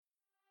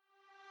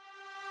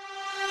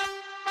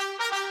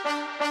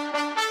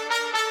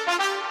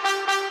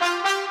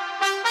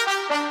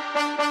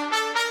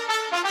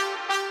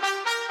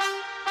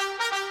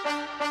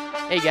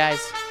Hey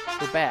guys,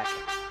 we're back.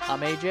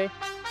 I'm AJ,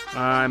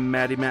 I'm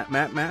Matty Matt.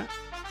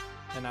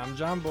 And I'm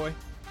John Boy.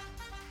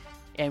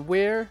 and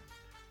we're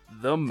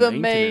The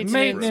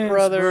Maintenance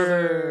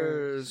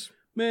Brothers.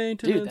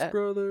 Maintenance Dude,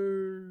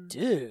 Brothers.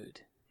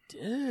 Dude.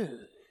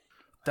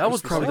 That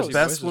was probably the Specific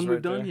best voices one we've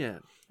right done there.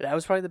 yet. That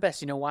was probably the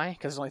best. You know why?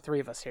 Because there's only 3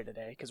 of us here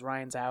today. Because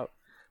Ryan's out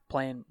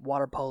playing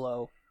water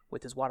polo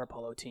with his water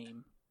polo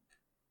team.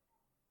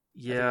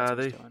 I think that's Yeah,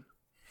 what he's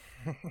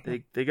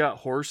doing. they got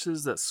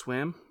horses that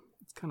swim.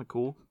 It's kind of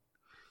cool.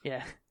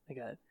 Yeah, they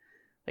got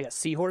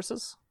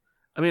seahorses.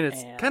 I mean,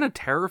 it's And- kind of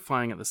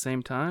terrifying at the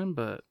same time,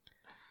 but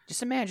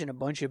Just imagine a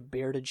bunch of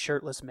bearded,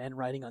 shirtless men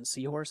riding on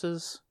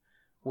seahorses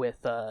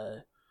with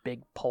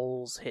big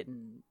poles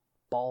hitting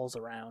balls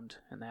around,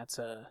 and that's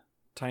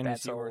Tiny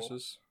That's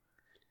seahorses.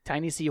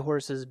 tiny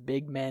seahorses,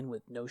 big men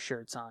with no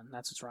shirts on.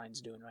 That's what Ryan's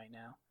doing right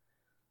now.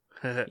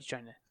 He's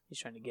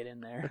trying to get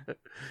in there.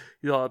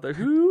 you're out there.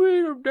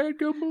 Hoo-wee,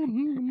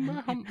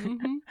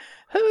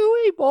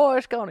 Who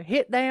boys gonna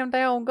hit down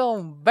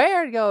gonna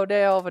bear go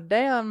down for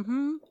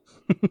down,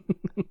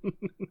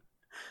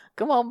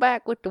 Come on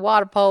back with the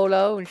water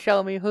polo and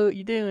show me what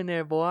you doing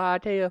there, boy. I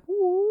tell you,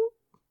 whoo.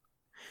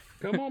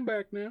 Come on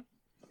back now.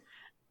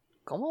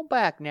 Come on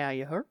back now,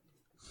 you hurt.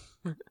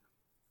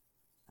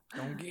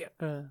 Don't get.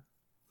 Go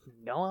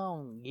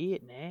on,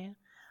 get now.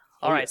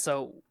 All right,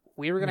 so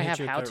we were gonna Hit have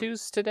you with that-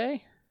 how-tos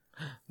today.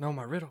 No,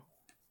 my riddle.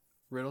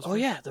 Riddles. Oh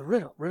yeah, the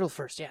riddle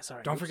first. Yeah,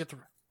 sorry. Don't forget the.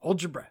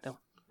 Hold your breath. Don't.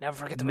 Never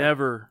forget the riddle.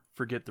 Never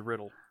forget the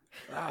riddle.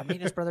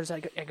 Maintenance Brothers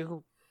at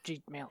Google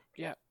Gmail.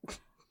 Yeah.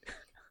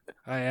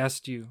 I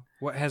asked you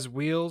what has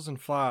wheels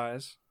and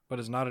flies, but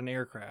is not an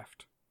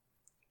aircraft.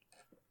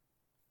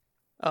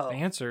 Oh. The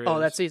answer is. Oh,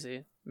 that's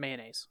easy.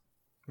 Mayonnaise.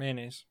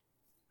 mayonnaise.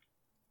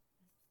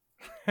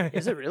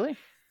 Is it really?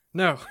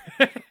 No.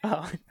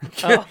 Oh.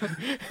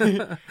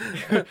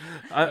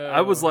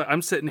 I was like,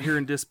 I'm sitting here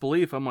in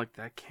disbelief. I'm like,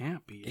 that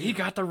can't be it. He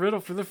got the riddle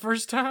for the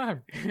first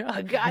time.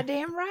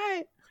 Goddamn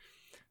right.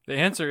 The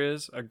answer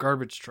is a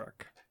garbage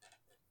truck.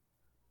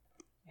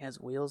 It has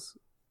wheels.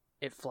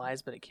 It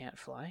flies, but it can't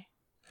fly.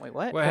 Wait,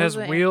 what? Well, What it was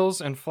has the- wheels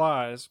and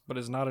flies, but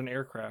is not an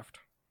aircraft.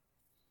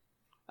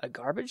 A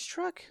garbage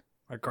truck?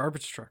 A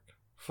garbage truck.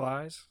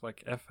 Flies,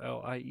 like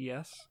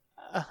FLIES.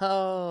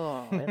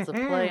 Oh, it's a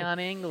play on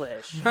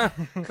English.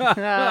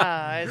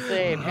 I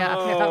see.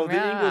 Oh,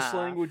 the English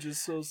language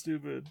is so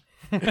stupid.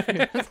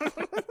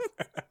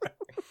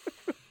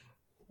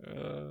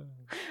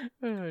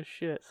 Oh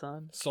shit,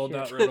 son. Sold Shit.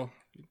 that riddle.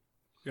 You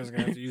guys are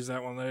gonna have to use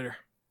that one later.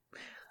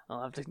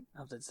 I'll have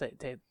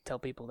to tell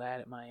people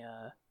that at my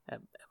at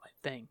my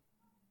thing.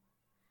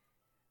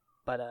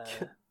 But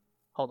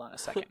hold on a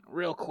second,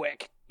 real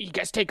quick. You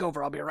guys take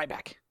over. I'll be right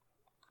back.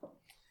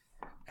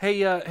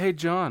 Hey,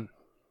 John.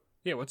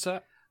 Yeah, what's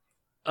that?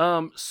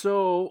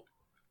 So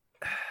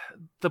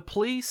the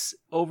police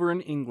over in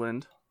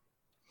England,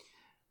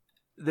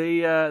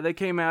 they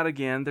came out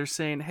again. They're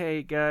saying,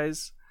 "Hey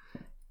guys,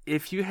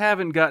 if you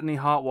haven't got any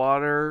hot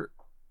water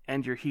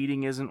and your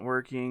heating isn't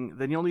working,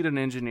 then you'll need an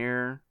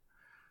engineer.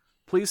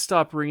 Please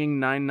stop ringing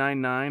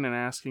 999 and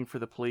asking for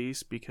the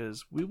police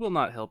because we will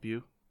not help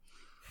you."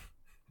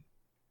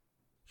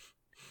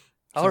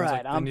 All Sounds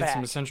right, like I'm they need some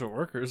back. essential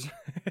workers.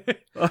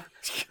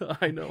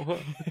 I know.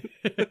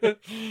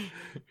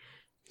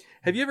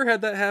 Have you ever had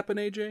that happen,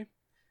 AJ?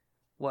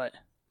 What?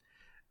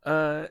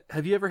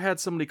 Have you ever had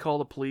somebody call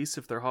the police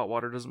if their hot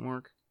water doesn't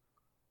work?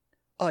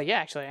 Oh yeah,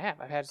 actually I have.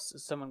 I've had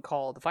someone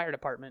call the fire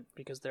department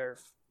because their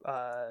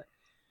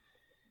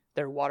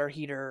water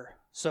heater.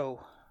 So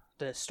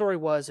the story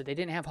was that they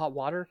didn't have hot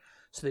water,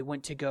 so they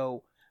went to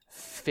go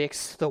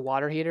fix the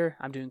water heater.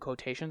 I'm doing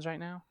quotations right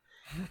now,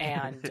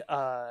 and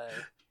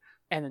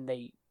then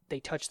they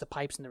touched the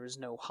pipes and there was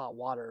no hot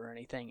water or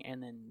anything,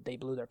 and then they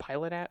blew their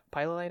pilot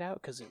light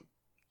out because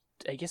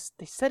I guess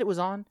they said it was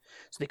on,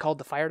 so they called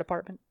the fire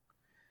department,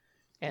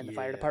 and the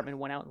fire Yeah. department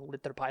went out and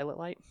lit their pilot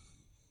light.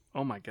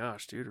 Oh my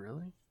gosh, dude,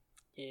 really?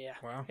 Yeah.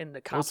 Wow. And the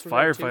Those cops were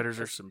there, too, firefighters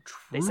are because some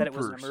troopers. They said it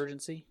was an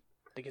emergency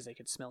because they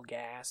could smell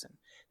gas, and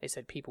they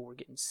said people were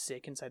getting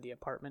sick inside the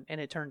apartment.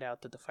 And it turned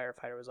out that the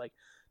firefighter was like,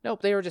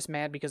 "Nope, they were just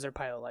mad because their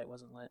pilot light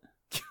wasn't lit."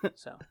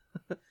 So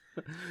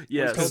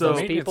Yeah, told so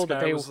those people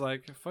that guy they- was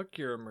like, "Fuck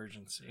your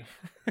emergency."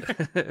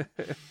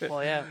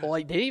 well, yeah. Well,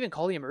 like, they didn't even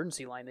call the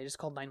emergency line; they just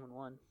called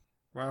 911.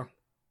 Wow.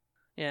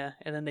 Yeah,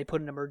 and then they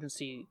put an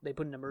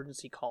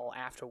emergency call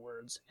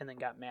afterwards, and then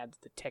got mad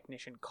that the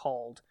technician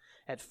called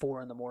at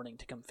 4 a.m.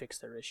 to come fix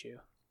their issue.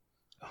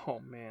 oh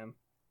man.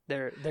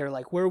 They're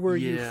like, where were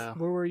Yeah. you?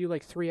 Where were you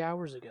like 3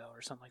 hours ago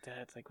or something like that?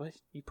 It's like, what?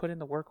 You put in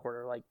the work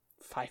order like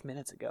 5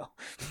 minutes ago.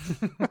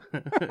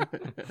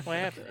 What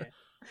happened there?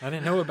 I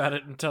didn't know about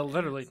it until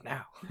literally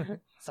now.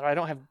 Sorry, I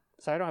don't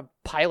have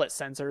pilot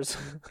sensors.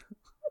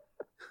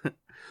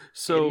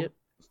 So, Idiot.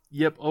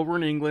 yep, over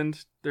in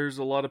England, there's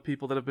a lot of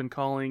people that have been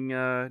calling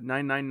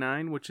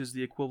 999, which is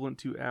the equivalent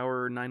to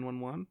our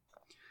 911,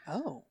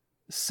 Oh.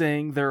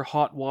 saying their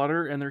hot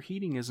water and their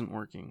heating isn't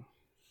working.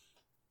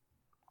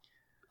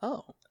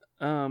 Oh.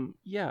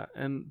 Yeah,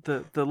 and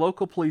the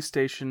local police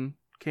station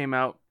came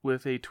out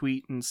with a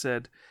tweet and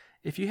said,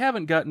 If you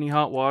haven't got any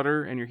hot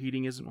water and your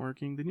heating isn't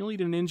working, then you'll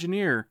need an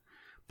engineer.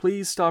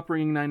 Please stop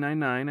ringing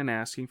 999 and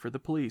asking for the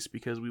police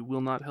because we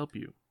will not help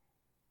you.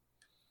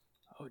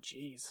 Oh,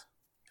 jeez.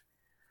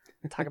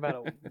 Talk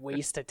about a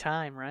waste of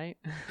time, right?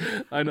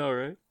 I know,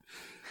 right?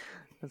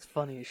 That's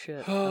funny as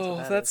shit.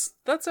 Oh, that's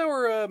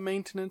our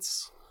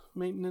maintenance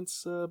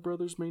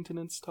brothers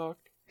maintenance talk.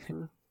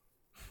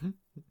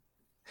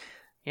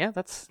 Yeah,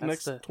 that's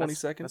next the 20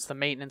 seconds. That's the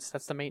maintenance.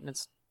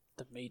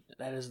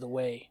 That is the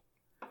way.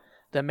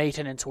 The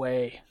maintenance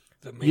way.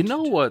 You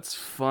know what's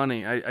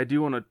funny? I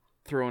do want to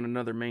throw in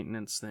another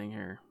maintenance thing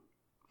here.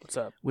 What's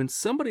up? When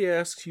somebody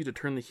asks you to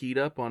turn the heat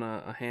up on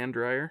a hand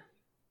dryer,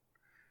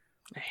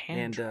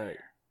 dryer.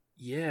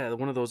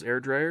 one of those air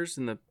dryers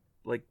in the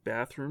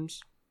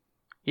bathrooms,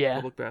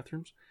 public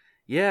bathrooms.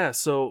 Yeah,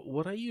 so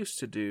what I used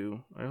to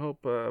do, I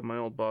hope my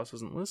old boss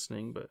isn't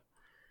listening, but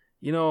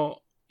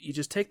you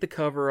just take the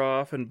cover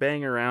off and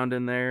bang around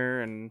in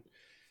there and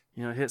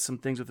hit some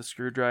things with a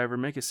screwdriver,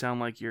 make it sound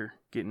like you're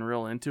getting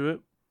real into it.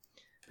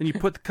 Then you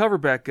put the cover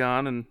back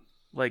on, and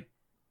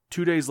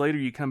 2 days later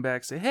you come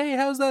back and say, "Hey,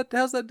 how's that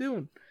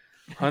doing?"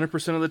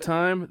 100% of the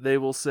time they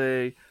will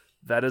say,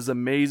 "That is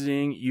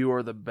amazing. You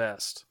are the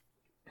best."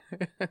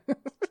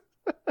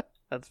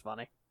 That's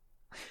funny.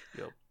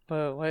 Yep.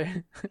 But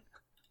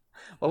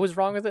what was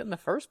wrong with it in the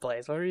first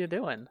place? What were you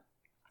doing?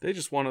 They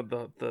just wanted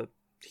the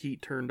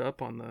heat turned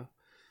up on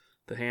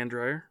the hand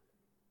dryer.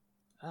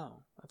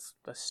 Oh, that's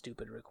a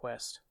stupid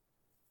request.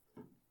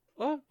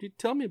 Well, you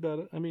tell me about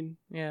it. I mean,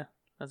 yeah,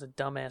 that's a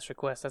dumbass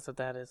request. That's what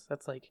that is.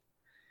 That's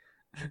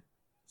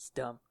it's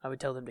dumb. I would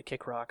tell them to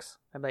kick rocks.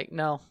 I'm like,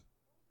 no,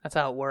 that's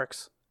how it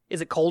works. Is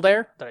it cold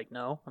air? They're like,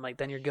 no. I'm like,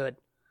 then you're good.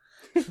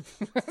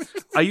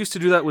 I used to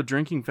do that with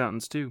drinking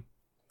fountains too.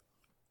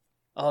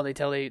 Oh,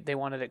 they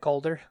wanted it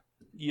colder?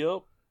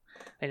 Yep.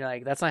 And you're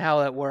like, that's not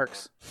how that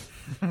works.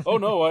 Oh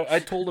no, I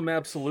told them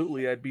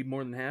absolutely. I'd be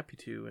more than happy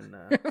to,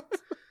 and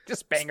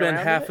just bang spend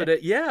around half with a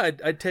it? day. Yeah,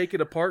 I'd take it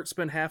apart,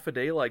 spend half a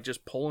day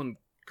just pulling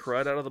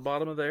crud out of the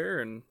bottom of there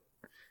and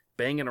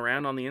banging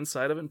around on the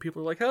inside of it. And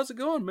people are like, "How's it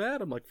going,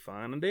 Matt?" I'm like,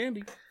 "Fine and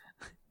dandy."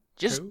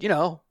 Just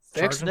Charging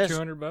fixing this.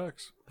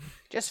 $200.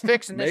 Just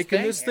fixing this making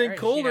thing this thing here,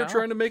 colder,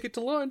 trying to make it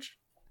to lunch.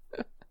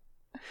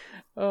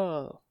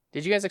 Oh,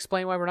 did you guys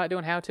explain why we're not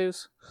doing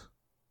how-tos?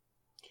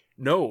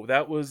 No,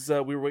 that was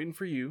we were waiting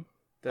for you.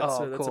 That's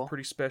that's a cool.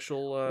 pretty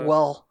special.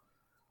 Well,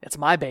 it's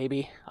my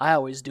baby. I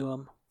always do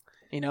them,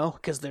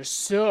 because they're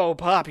so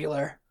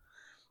popular.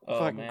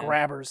 Fucking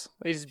grabbers.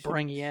 They just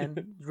bring you in.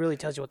 It really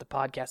tells you what the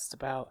podcast is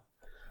about.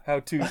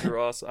 How-tos are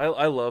awesome.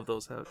 I love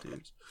those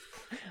how-tos.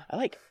 I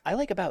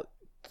like about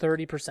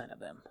 30% of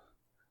them.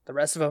 The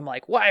rest of them,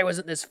 why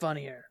wasn't this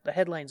funnier? The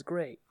headline's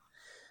great.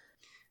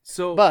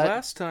 So But-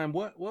 last time,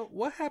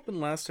 what happened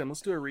last time?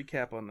 Let's do a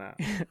recap on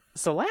that.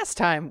 So last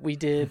time we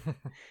did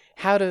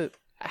how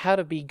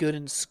to be good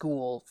in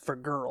school for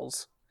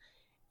girls,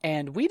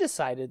 and we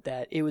decided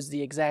that it was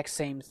the exact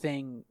same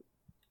thing.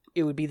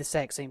 It would be the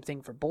exact same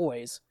thing for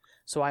boys.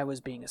 So I was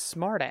being a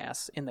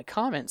smartass in the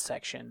comments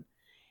section,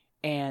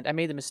 and I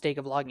made the mistake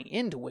of logging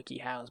into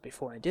WikiHows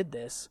before I did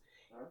this,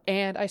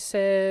 and I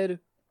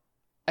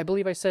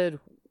believe I said,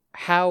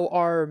 "How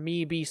are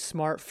me be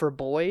smart for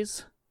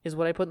boys?" is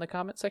what I put in the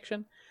comment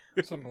section.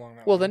 Something along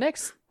that Well, line.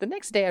 the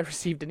next day I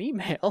received an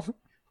email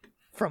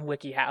from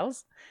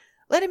WikiHows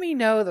letting me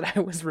know that I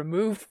was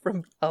removed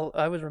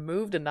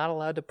and not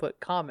allowed to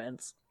put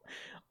comments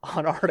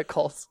on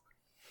articles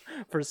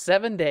for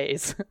 7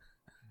 days.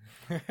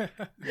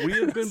 We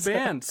have been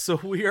banned, so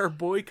we are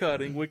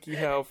boycotting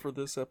WikiHow for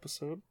this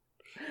episode.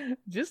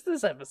 Just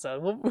this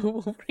episode.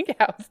 We'll bring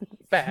out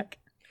back.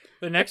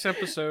 The next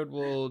episode,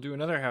 we'll do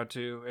another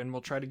how-to, and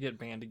we'll try to get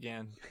banned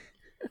again.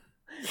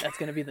 That's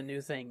going to be the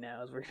new thing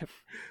now.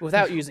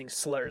 Without using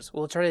slurs.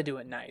 We'll try to do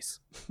it nice.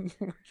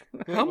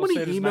 How We'll say many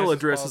it as email nice as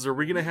addresses are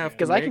we going to have to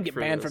Because I can make get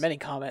for banned this? from any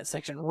comment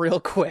section real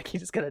quick. You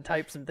just got to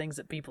type some things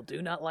that people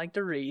do not like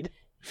to read.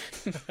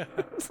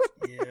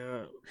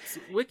 Yeah. So,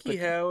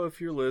 WikiHow,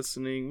 if you're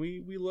listening,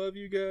 we love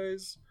you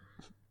guys.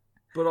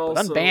 But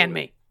also... But unban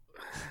me.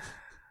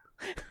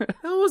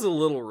 That was a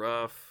little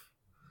rough.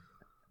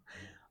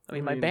 I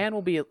mean, my ban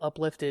will be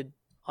uplifted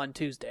on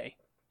Tuesday.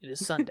 It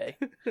is Sunday,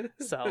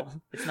 so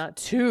it's not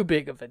too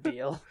big of a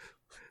deal.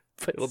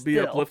 But It'll be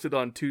still. uplifted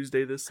on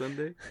Tuesday this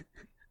Sunday.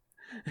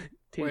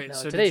 Wait, no,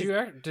 so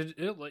today's- did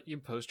it let you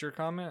post your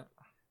comment?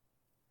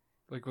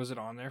 Was it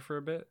on there for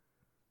a bit?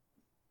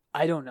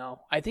 I don't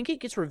know. I think it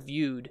gets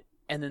reviewed,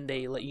 and then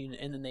they let you,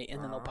 and then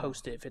they'll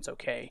post it if it's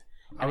okay.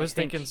 I And was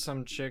think- thinking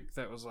some chick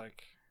that was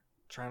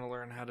trying to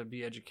learn how to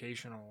be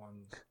educational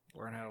and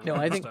learn how to. No,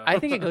 learn I think stuff. I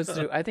think it goes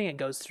through. I think it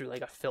goes through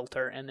a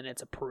filter, and then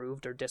it's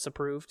approved or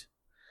disapproved.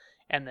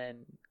 And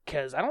then,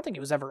 because I don't think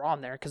it was ever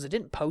on there, because it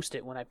didn't post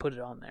it when I put it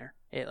on there.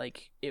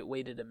 It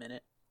waited a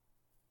minute,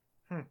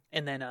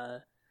 and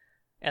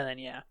then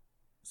yeah.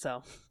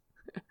 So,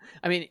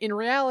 I mean, in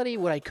reality,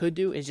 what I could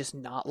do is just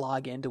not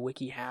log into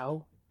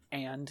WikiHow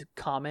and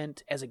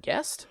comment as a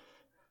guest.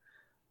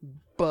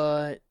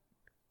 But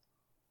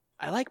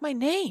I like my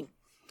name.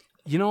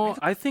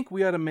 I think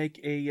we ought to make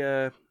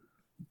a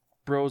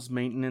Bros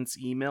maintenance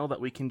email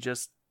that we can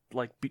just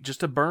like be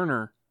just a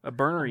burner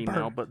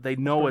email, but they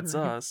know it's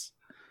us.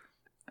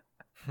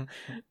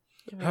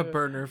 A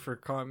burner for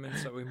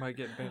comments that we might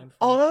get banned from.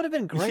 Oh, that would have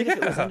been great if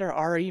it was under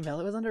our email.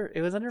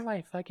 It was under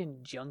my fucking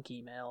junk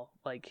email.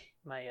 Like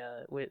my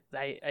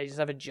I just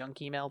have a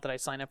junk email that I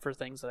sign up for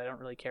things that I don't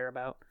really care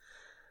about,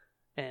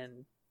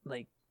 and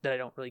like that I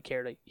don't really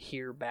care to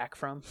hear back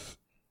from.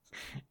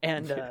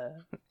 And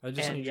I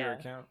just need your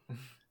account.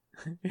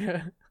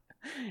 Yeah.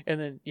 And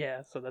then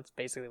so that's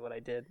basically what I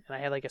did. And I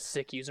had like a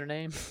sick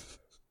username.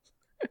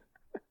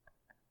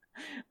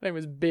 My name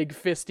was Big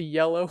Fisty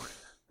Yellow.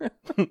 They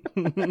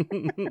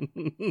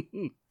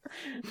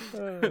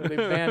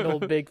banned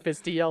old Big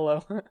Fisty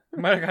Yellow.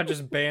 Might have got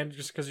just banned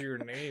just because of your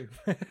name.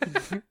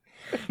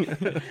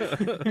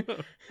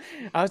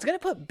 I was gonna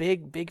put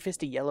Big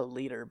Fisty Yellow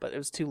Leader, but it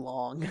was too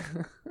long.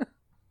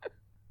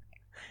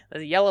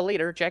 The yellow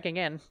leader checking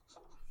in.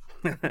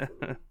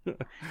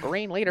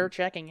 Green leader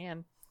checking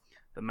in.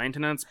 The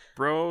maintenance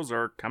bros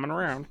are coming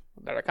around.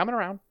 They're coming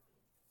around.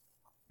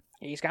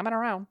 He's coming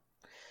around.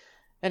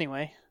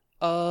 Anyway,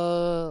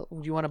 do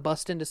you want to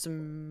bust into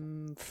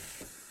some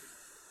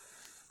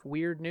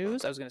weird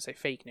news? I was gonna say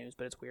fake news,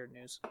 but it's weird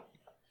news.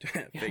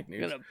 Fake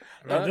news.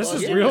 This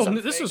is real.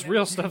 This is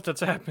real stuff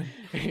that's happened.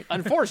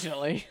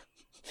 Unfortunately.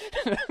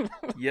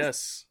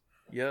 Yes.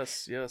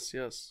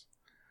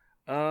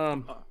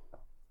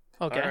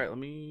 Okay. All right. Let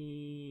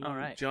me. All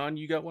right. John,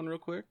 you got one real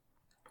quick.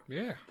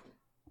 Yeah.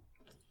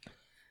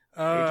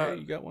 AJ,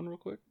 you got one real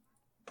quick.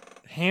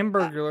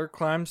 Hamburglar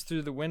climbs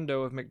through the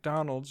window of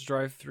McDonald's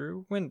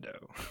drive-through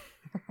window.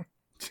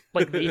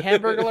 Like the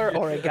Hamburglar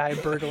or a guy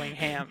burgling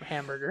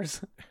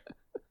hamburgers?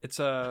 It's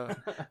a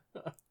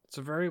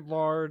very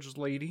large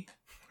lady.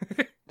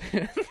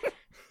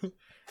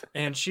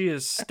 And she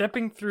is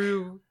stepping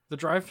through the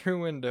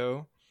drive-through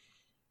window.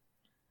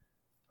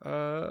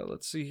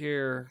 Let's see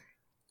here.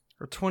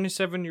 Her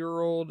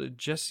 27-year-old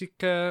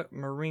Jessica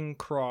Marine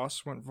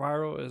Cross went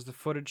viral as the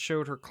footage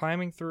showed her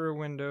climbing through a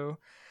window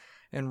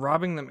and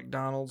robbing the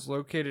McDonald's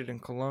located in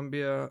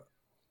Columbia,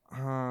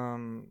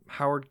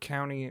 Howard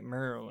County,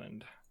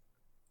 Maryland.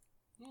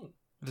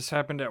 This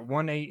happened at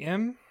 1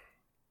 a.m.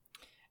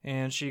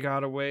 and she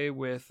got away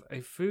with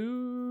a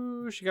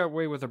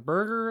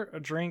burger, a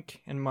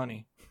drink, and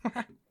money.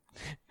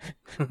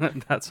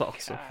 That's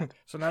awesome. God.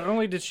 So not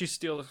only did she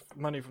steal the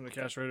money from the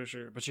cash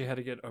register, but she had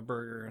to get a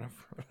burger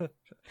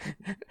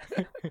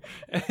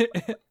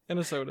and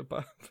a soda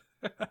pop.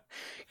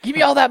 Give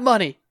me all that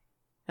money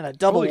and a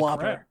double Holy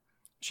Whopper. crap.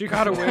 She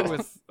got away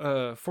with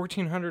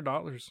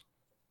 $1,400.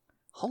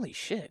 Holy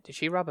shit! Did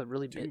she rob a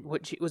really big?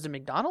 Was it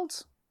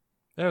McDonald's?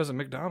 That was a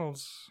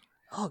McDonald's.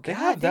 Oh god, They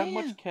have that damn.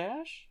 much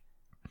cash?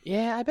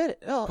 Yeah, I bet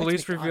it. Oh,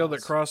 Police revealed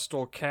that Cross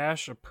stole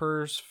cash, a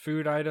purse,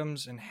 food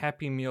items, and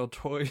Happy Meal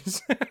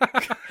toys.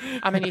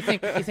 I mean, you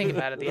think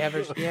about it. The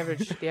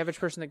average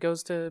person that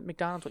goes to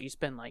McDonald's, what you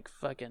spend like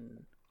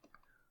fucking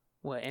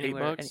what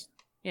anywhere? $8?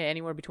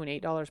 Anywhere between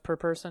 $8 per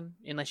person,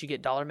 unless you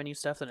get dollar menu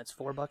stuff. Then it's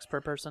 $4 per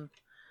person.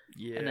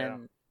 Yeah.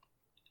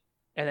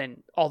 And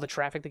then all the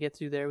traffic that gets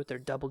through there with their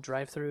double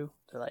drive-through,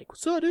 they're like,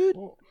 "What's up, dude?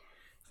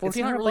 It's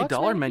not really $1,400,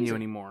 dollar man? menu Easy."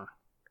 anymore.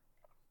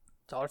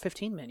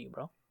 $1.15 menu,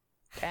 bro.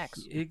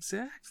 Tax.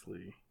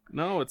 Exactly.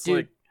 No, it's Dude,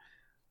 like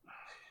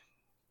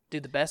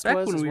dude. The best back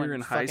was when we when were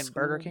in high fucking school.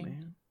 Burger King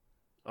Man.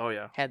 Oh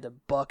yeah. had the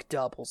buck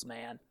doubles,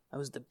 man. That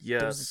was the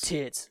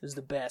tits. It was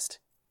the best.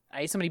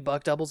 I ate so many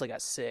buck doubles, I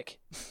got sick.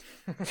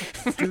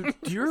 Dude,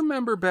 do you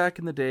remember back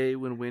in the day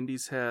when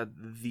Wendy's had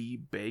the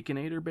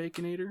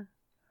Baconator?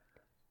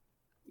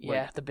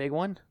 Yeah, the big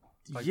one.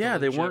 Like Yeah, the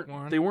they legit weren't.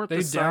 one? They weren't They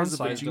the size of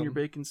a downsized junior them.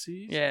 bacon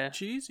cheese. Yeah.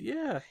 Cheese.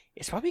 Yeah.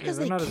 It's probably because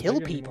they're they not as kill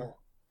big people. anymore.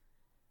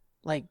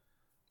 Like,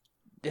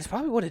 that's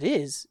probably what it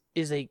is.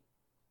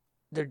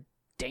 They're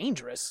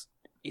dangerous.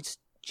 It's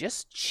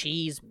just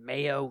cheese,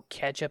 mayo,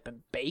 ketchup,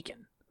 and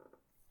bacon,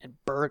 and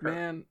burger.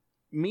 Man,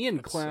 me and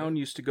That's Clown sick.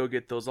 used to go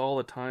get those all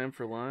the time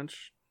for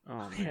lunch.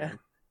 Oh man. Yeah.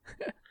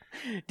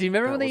 Do you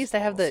remember That when they was used to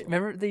have awesome.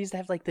 Remember they used to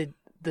have like the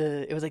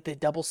it was like the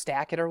double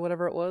stack it or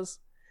whatever it was.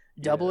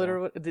 Double it Yeah.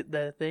 or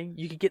the thing.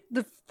 You could get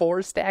the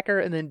 4 stacker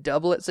and then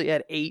double it so you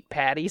had 8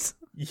 patties.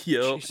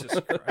 Yep. Jesus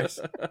Christ.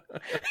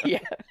 Yeah.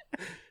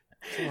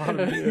 A lot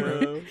of meat,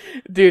 bro.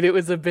 Dude, it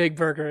was a big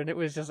burger and it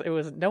was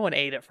no one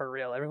ate it for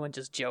real. Everyone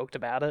just joked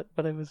about it,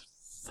 but it was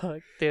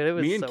dude, it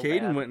was Me and so Caden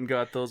bad. went and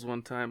got those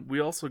one time. We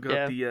also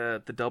got Yeah.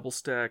 the double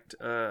stacked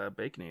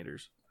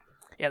Baconators.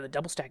 Yeah, the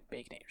double stack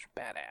baconators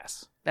are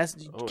badass. That's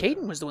Oh,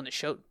 Caden yeah. was the one that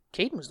showed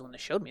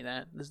me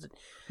that.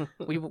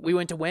 We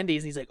went to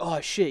Wendy's and he's like, "Oh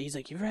shit." He's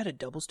like, "You ever had a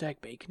double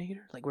stack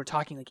baconator?" Like we're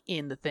talking like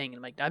in the thing and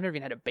I'm like, "I've never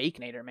even had a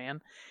baconator,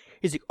 man."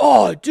 He's like,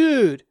 "Oh,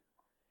 dude."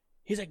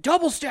 He's like,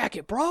 "Double stack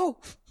it, bro.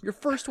 Your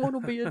first one will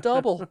be a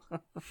double."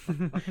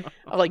 I'm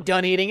like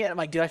done eating it. I'm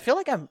like, "Dude, I feel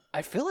like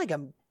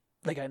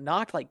I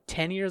knocked like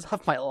 10 years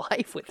off my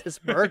life with this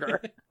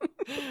burger."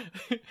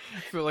 I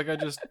feel like I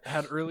just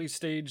had early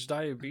stage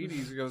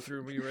diabetes go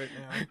through me right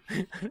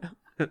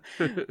now.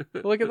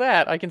 Look at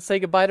that. I can say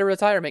goodbye to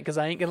retirement because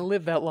I ain't going to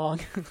live that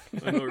long.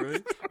 I know,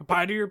 right?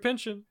 Bye to your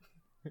pension.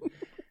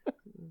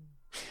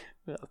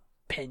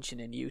 Pension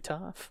in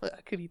Utah.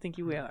 Fuck, who do you think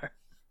you are?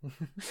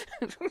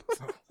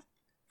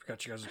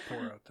 Forgot you guys are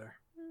poor out there.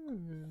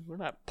 We're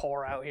not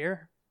poor out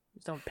here. We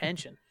just don't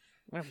pension.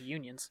 We don't have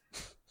unions.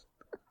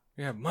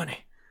 We have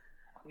money.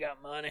 We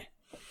got money.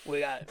 We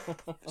got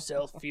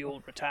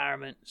self-fueled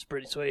retirement. It's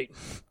pretty sweet.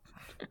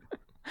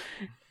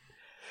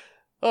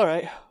 All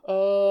right.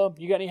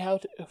 You got any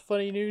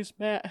funny news,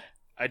 Matt?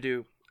 I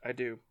do.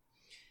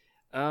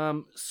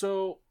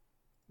 So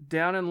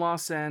down in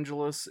Los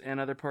Angeles and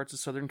other parts of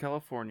Southern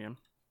California,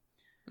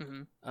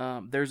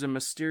 there's a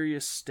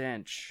mysterious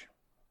stench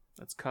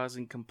that's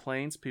causing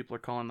complaints. People are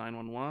calling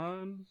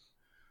 911.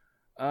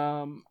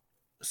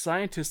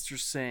 Scientists are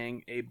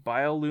saying a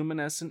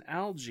bioluminescent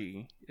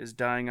algae is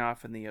dying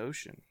off in the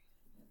ocean.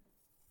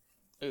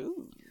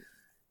 Ooh.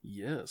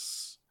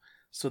 Yes.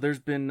 So there's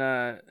been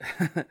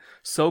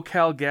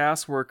SoCal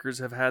gas workers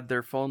have had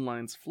their phone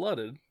lines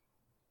flooded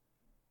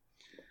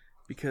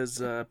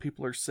because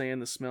people are saying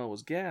the smell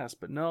was gas,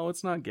 but no,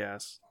 it's not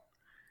gas.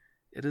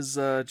 It is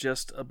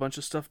just a bunch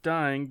of stuff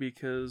dying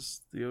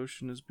because the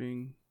ocean is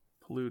being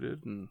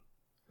polluted and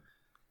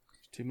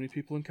too many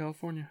people in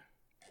California.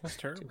 That's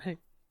terrible.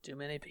 Too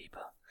many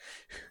people.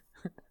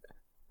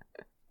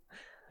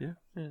 Yeah.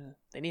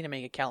 They need to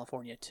make a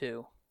California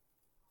 2.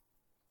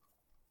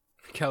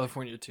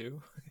 California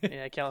too.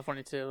 Yeah,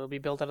 California 2. It'll be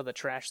built out of the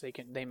trash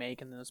they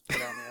make and then just put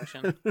it out in the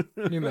ocean.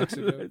 New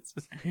Mexico.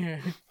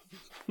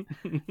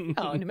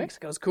 Oh, New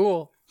Mexico's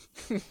cool.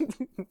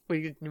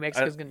 New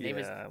Mexico's gonna name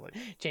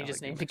change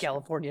its name to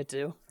California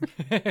 2.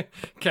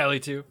 Cali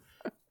too.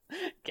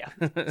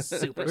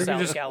 Super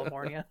South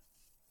California.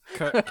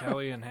 Cut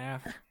Cali in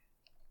half.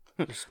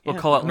 We'll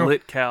call it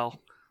Lit Cal.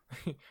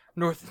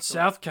 North and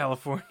South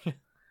California.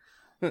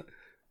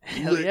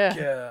 Hell yeah.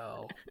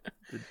 Cal.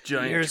 The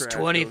giant Year's trash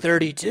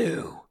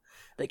 2032.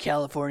 The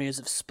Californias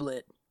have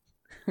split.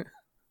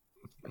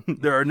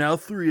 There are now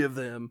 3 of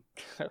them.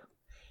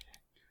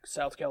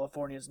 South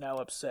California is now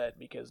upset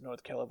because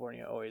North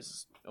California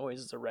always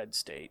is a red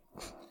state.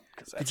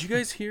 Did you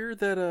guys hear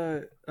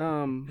that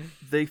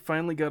they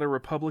finally got a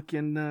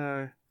Republican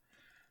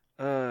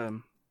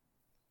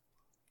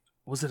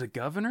was it a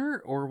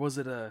governor or was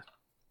it a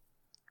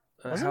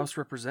House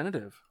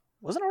representative?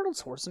 Wasn't Arnold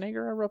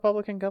Schwarzenegger a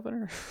Republican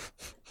governor?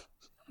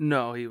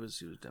 No, he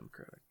was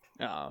Democratic.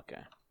 Oh,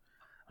 okay.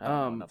 I don't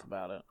know enough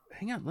about it.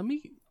 Hang on, let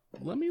me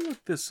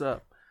look this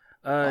up.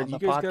 On You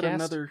the guys podcast? got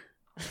another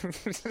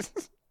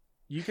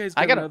You guys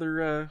I got got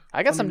another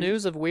I got some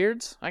news of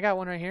weirds. I got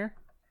one right here.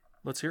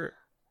 Let's hear it.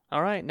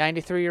 All right,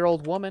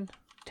 93-year-old woman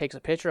takes a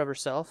picture of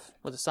herself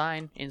with a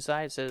sign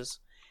inside that says,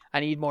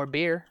 "I need more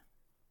beer."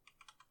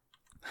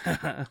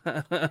 Her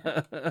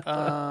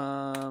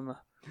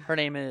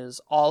name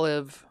is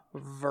Olive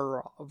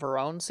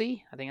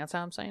Veronese. I think that's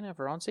how I'm saying it.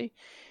 Veronese.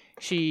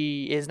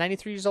 She is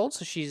 93 years old,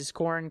 so she's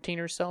quarantined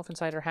herself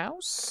inside her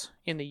house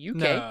in the UK.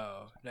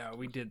 No,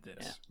 we did this.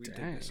 Yeah. We did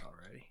this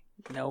already.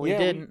 No, we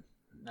didn't.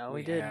 No,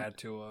 we didn't. Had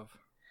to have.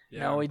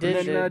 Yeah, No, we And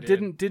didn't.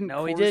 then didn't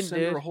No, we Coors didn't,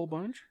 send her dude. a whole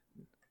bunch?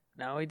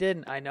 No, we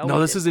didn't. I know. No,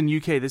 we this did. is in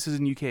UK. This is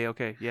in UK.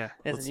 Okay, yeah.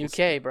 It's in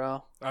UK,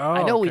 bro. Oh,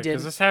 I know we okay,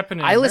 'cause did. This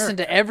happened in I America. listened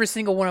to every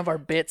single one of our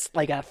bits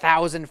like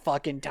 1,000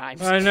 fucking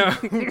times. I know. I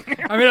mean,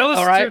 I listened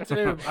All right.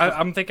 to it too.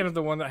 I'm thinking of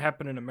the one that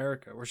happened in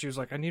America where she was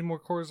like, "I need more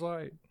Coors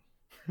Light."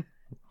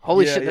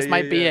 Holy Yeah, shit, this yeah,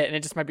 might yeah, be yeah. it, and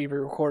it just might be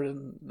recorded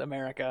in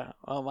America.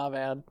 Oh, my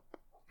bad.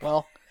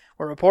 Well,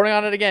 we're reporting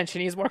on it again. She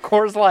needs more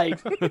Coors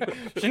Light.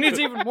 She needs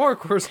even more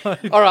Coors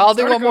Light. All right, I'll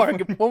do Start one more.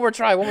 going- One more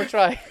try.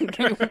 Give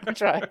me one more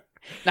try.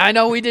 Now, I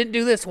know we didn't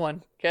do this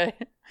one, okay?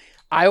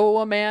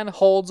 Iowa man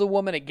holds a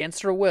woman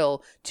against her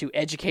will to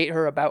educate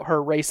her about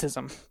her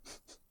racism.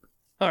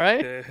 All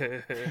right?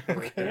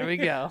 There we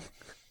go.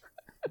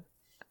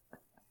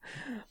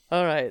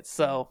 All right,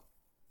 so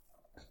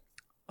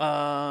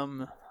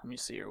let me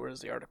see here. Where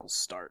does the article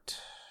start?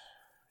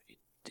 It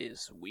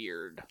is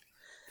weird.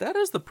 That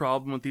is the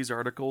problem with these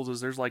articles is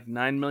there's like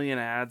 9 million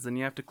ads and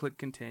you have to click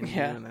continue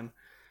Yeah. and then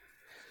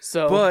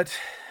So but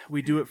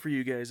we do it for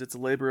you guys. It's a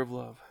labor of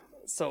love.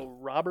 So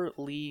Robert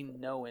Lee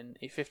Noen,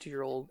 a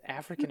 50-year-old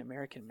African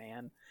American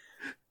man,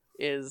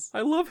 is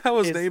I love how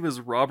his Is- name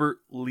is Robert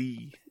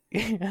Lee.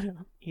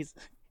 he's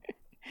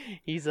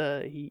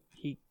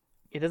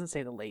it doesn't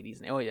say the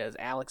lady's name. Oh, he does.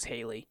 Alex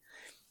Haley.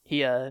 He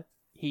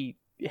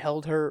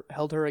held her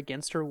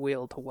against her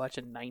will to watch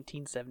a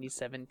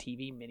 1977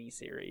 TV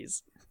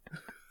miniseries.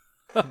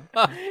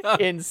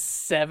 In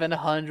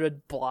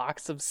 700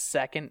 blocks of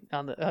second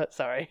on the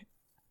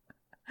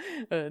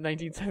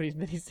 1970s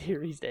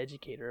miniseries to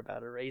educate her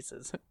about her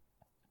races.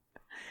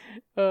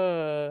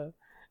 Let's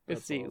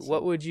That's see. awesome.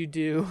 What would you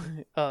do?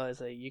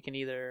 So you can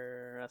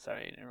either.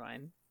 Sorry, never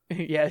mind.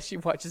 Yeah, she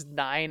watches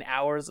 9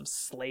 hours of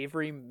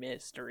slavery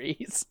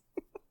mysteries.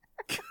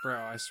 Bro,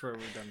 I swear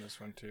we've done this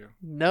one too.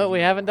 No,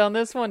 we haven't done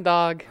this one,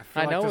 dog.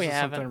 I I know this we is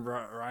haven't. Something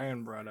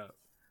Ryan brought up.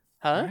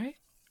 Huh? Right?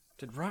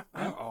 Did Ryan?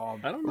 Oh,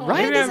 I don't know.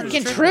 Ryan maybe I'm doesn't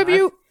just tripping.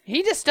 contribute.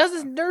 He just does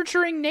his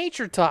nurturing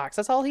nature talks.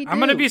 That's all he does. I'm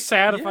gonna be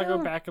sad if I go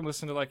back and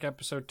listen to like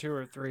episode 2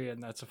 or 3,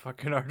 and that's a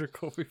fucking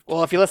article.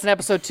 Well, if you listen to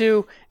episode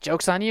 2,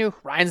 joke's on you.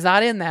 Ryan's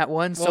not in that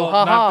one, so Well,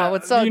 haha.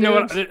 What's up, you dude?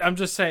 know what? I'm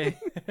just saying.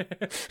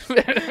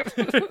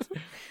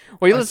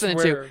 What are you listening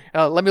to?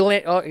 Let me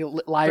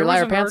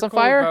liar, pants on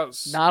fire. About,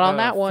 not on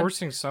that one.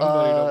 Forcing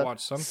somebody to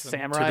watch something.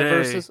 Samurai Today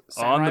versus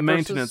on the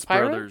Maintenance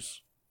Pirate?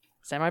 Brothers.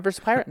 Samurai versus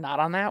Pirate. Not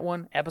on that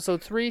one.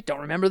 Episode 3.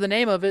 Don't remember the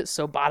name of it.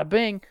 So bada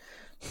bing.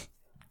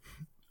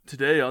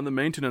 Today on the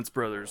Maintenance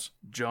Brothers,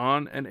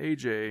 John and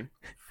AJ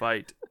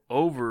fight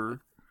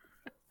over.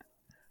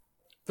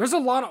 There's a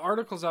lot of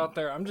articles out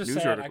there. I'm just News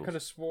saying. articles. I could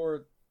have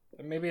swore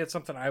maybe it's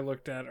something I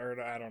looked at,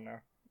 or I don't know.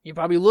 You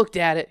probably looked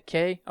at it.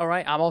 Okay. All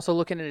right. I'm also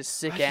looking at his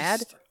sick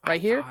ad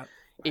right here.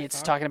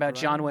 It's talking about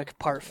John Wick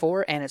Part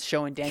 4, and it's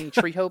showing Danny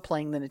Trejo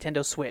playing the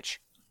Nintendo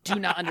Switch. Do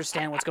not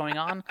understand what's going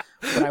on,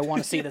 but I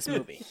want to see this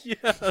movie.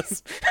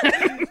 Yes.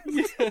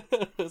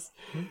 Yes.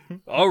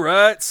 All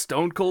right,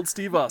 Stone Cold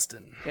Steve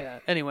Austin. Yeah.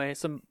 Anyway,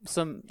 some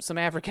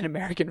African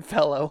American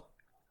fellow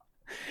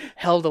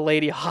held a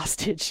lady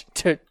hostage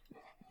to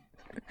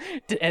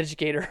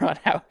educate her on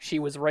how she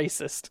was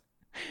racist,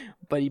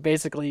 but he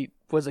basically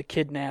was a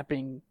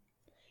kidnapping.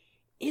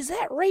 Is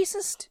that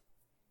racist?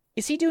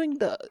 Is he doing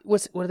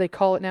what do they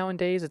call it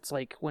nowadays? It's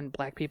like when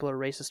black people are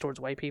racist towards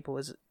white people.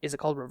 Is it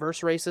called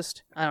reverse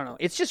racist? I don't know.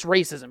 It's just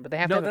racism, but they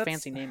have to have a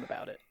fancy name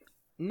about it.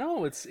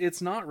 No,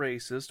 it's not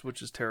racist,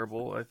 which is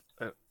terrible.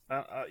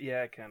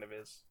 Yeah, it kind of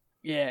is.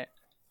 Yeah,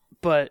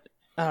 but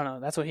I don't know.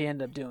 That's what he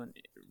ended up doing,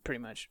 pretty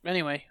much.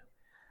 Anyway,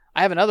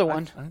 I have another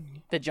one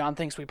that John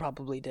thinks we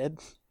probably did.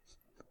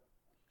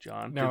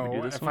 John, No, did we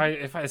do this if one?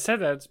 if I said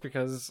that, it's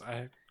because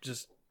I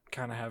just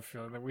kind of have a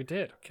feeling that we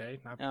did. Okay,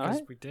 not because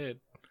right. we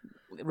did.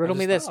 Riddle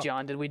me this, thought.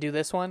 John. Did we do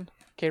this one?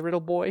 Okay, Riddle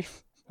Boy.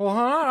 Well,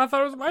 hold on. I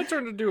thought it was my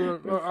turn to do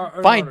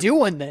it. Fine, do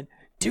one then.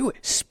 Do it.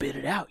 Spit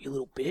it out, you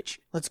little bitch.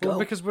 Let's go. Well,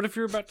 because what if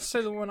you're about to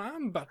say the one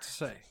I'm about to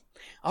say?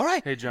 All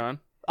right. Hey, John.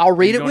 I'll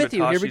read you it going with to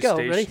you. Here we Tashi's go.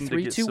 station Ready? to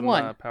 3, get 2, some,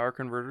 1. Power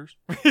converters.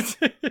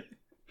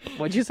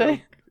 What'd you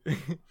say?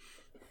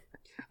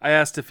 I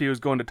asked if he was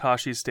going to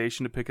Tashi's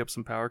station to pick up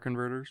some power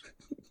converters.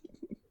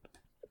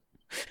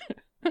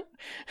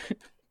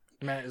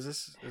 Matt, is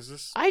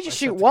this? I just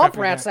shoot set the womp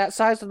company rats back? that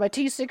size with my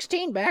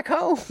T16 back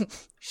home.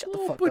 Shut the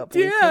fuck but up.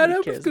 Luke. Dad, Nobody I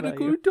was cares going to about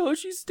go you. to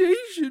Tashi's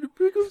station to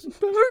pick up some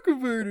power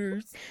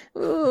converters.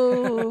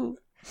 Oh.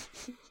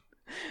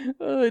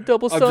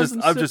 Double sons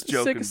and I'm just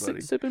joking, buddy.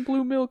 sipping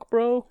blue milk,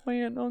 bro. My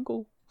aunt and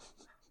uncle.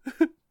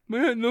 My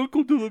aunt and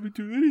uncle don't let me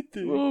do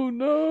anything. Oh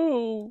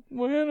no,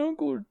 my aunt and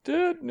uncle are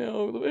dead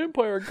now. The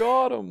Empire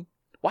got them.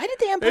 Why did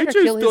the Empire AJ's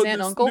kill his done aunt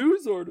and this uncle?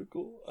 news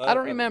article. I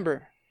don't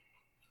remember.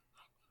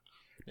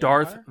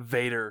 Darth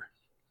Vader.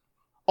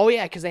 Oh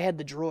yeah, because they had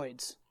the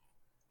droids.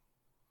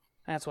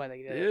 That's why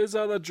they did it. These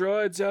are the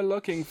droids you're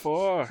looking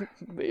for.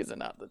 These are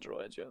not the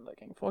droids you're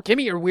looking for. Give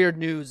me your weird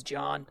news,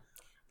 John.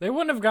 They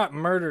wouldn't have got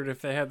murdered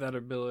if they had that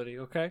ability.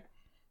 Okay.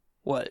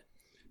 What?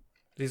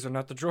 These are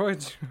not the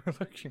droids you're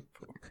looking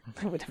for.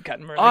 They would have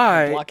gotten murdered.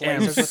 I block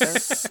am lasers with their...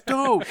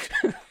 stoked.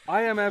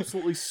 I am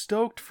absolutely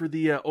stoked for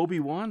the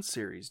Obi-Wan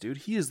series, dude.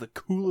 He is the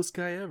coolest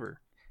guy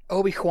ever.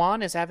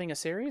 Obi-Wan is having a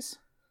series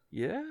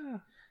Yeah,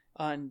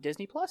 on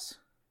Disney Plus.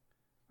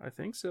 I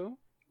think so.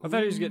 I thought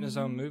he was getting his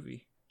own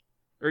movie.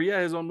 Or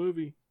yeah, his own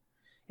movie.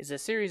 Is it a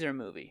series or a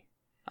movie?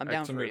 I'm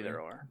down It's a for movie. either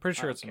or. I'm pretty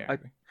sure I it's a don't movie.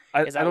 care.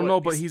 I Is that don't what-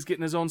 know, but is- he's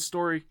getting his own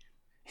story.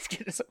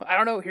 I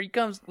don't know. Here he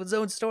comes with his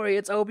own story.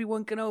 It's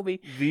Obi-Wan Kenobi.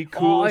 The Oh,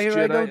 coolest here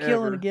Jedi I go ever.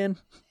 killing again.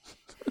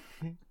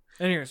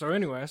 Anyway,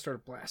 I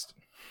started blasting.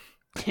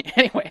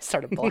 Anyway, I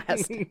started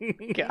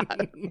blasting.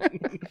 God.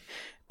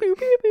 Boo,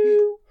 boo,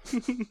 boo.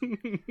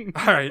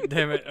 All right,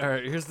 damn it. All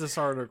right, here's this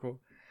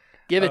article.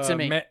 Give it to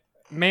me.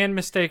 Man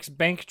mistakes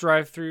bank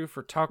drive-thru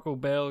for Taco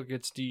Bell,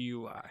 gets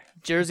DUI.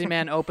 Jersey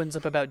man opens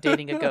up about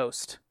dating a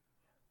ghost.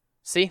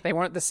 See, they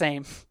weren't the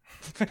same.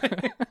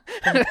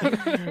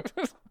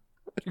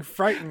 You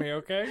frightened me,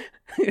 okay?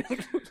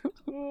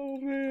 Oh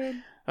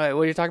man. All right,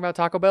 what are you talking about,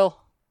 Taco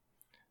Bell?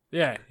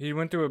 Yeah, he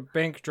went through a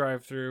bank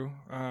drive-thru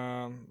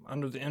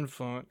under the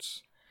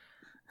influence.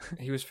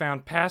 He was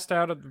found passed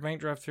out at the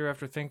bank drive-thru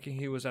after thinking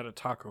he was at a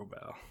Taco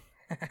Bell.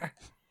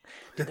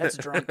 Dude, that's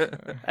drunk.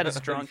 That is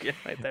drunk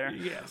right there.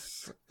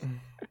 Yes.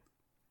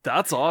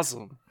 That's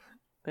awesome.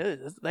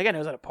 That guy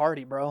knows how to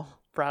party, bro.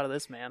 Proud of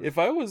this man. If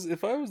I was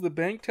the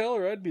bank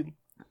teller, I'd be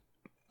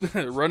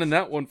running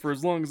that one for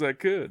as long as I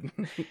could.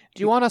 Do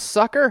you want a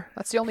sucker?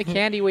 That's the only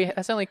candy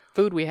that's the only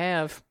food we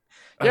have.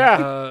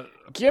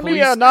 Give me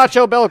a police-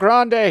 Nacho Bel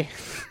Grande.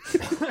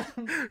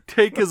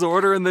 Take his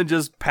order and then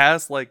just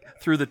pass like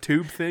through the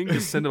tube thing.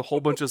 Just send a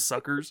whole bunch of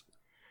suckers.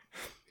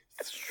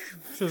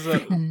 Says,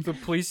 the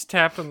police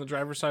tapped on the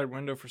driver's side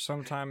window for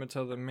some time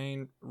until the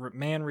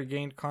man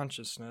regained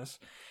consciousness.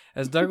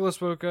 As Douglas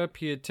woke up,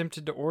 he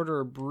attempted to order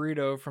a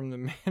burrito from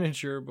the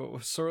manager, but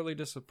was sorely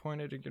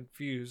disappointed and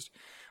confused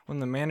when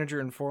the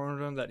manager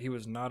informed him that he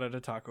was not at a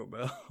Taco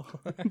Bell.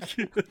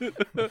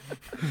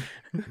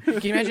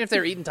 Can you imagine if they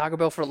were eating Taco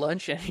Bell for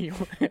lunch and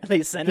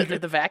they send it through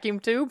the vacuum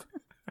tube?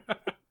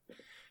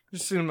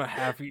 Just seen him a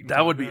half-eaten.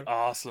 That would be taco.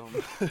 awesome.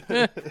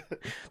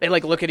 They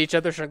like look at each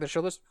other, shrug their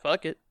shoulders.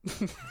 Fuck it.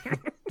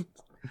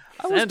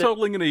 I was Send it.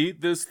 totally gonna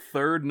eat this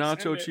third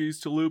nacho Send it.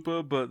 cheese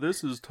chalupa, but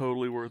this is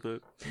totally worth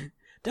it.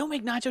 Don't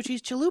make nacho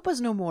cheese chalupas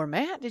no more,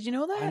 Matt. Did you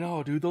know that? I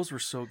know, dude. Those were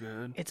so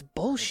good. It's I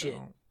bullshit.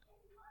 don't.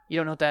 You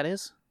don't know what that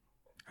is?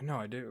 No,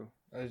 I do.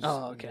 I just,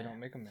 Oh, okay. They don't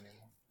make them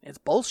anymore. It's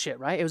bullshit,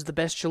 right? It was the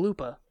best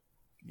chalupa.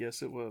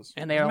 Yes, it was.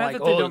 And they I'm are mad like,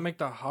 that they oh, don't make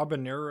the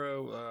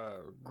habanero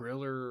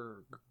grilla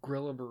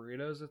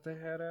burritos that they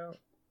had out.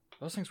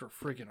 Those things were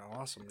freaking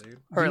awesome, dude.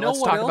 all right, You know let's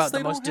what talk else about they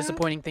the don't most have?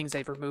 disappointing things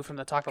they've removed from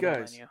the Taco Bell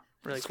Guys. menu.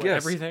 Really quick.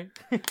 Yes. Everything.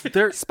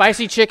 They're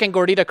Spicy chicken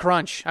gordita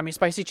crunch. I mean,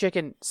 spicy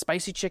chicken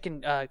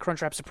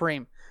crunch wrap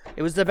supreme.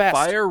 It was the best.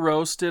 fire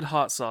roasted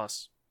hot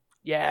sauce.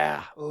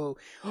 Yeah. Ooh.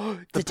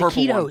 the The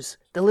purple one. taquitos.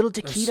 The little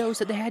taquitos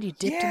that they had you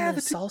dipped Yeah, in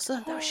the the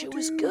salsa. That shit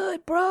was dude.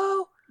 good,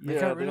 bro. They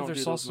Yeah, got they rid of don't their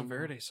do those salsa no more.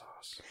 verde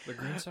sauce. The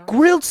green sauce.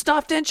 Grilled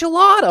stuffed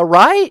enchilada,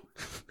 right?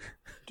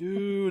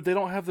 Dude, they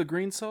don't have the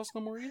green sauce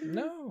no more either.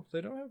 No,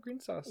 they don't have green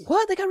sauce.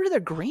 What? They got rid of their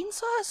green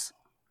sauce?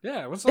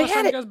 Yeah, what's the They last had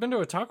time you it- guys been to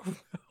a Taco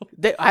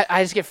Bell?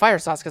 I just get fire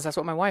sauce because that's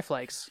what my wife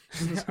likes.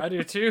 I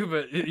do too,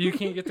 but you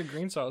can't get the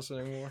green sauce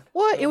anymore.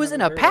 What? They It was don't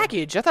in have a it very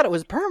package. I thought it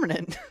was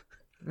permanent. well.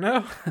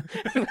 No,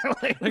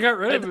 they got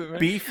rid of it, man.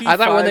 Beefy. I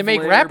thought when they make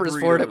 5-layer wrappers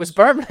for it, it was burritos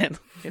permanent.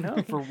 You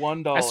know? for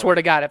 $1. I swear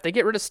to God, if they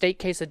get rid of steak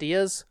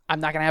quesadillas,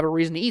 I'm not gonna have a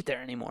reason to eat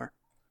there anymore.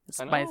 It's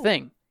I my know.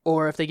 thing.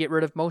 Or if they get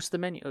rid of most of the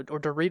menu, or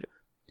Dorito.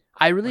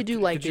 I really do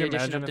like Could the you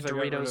addition imagine of the if they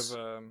got rid Doritos.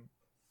 of,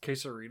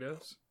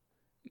 quesadillas.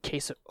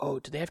 Oh,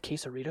 do they have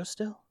quesadillos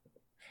still?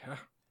 Yeah.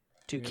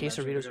 Dude, Can you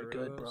imagine if quesadillas they are got rid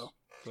good, of bro. those?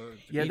 The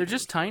Yeah, they're people-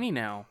 just tiny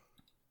now.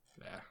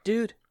 Yeah.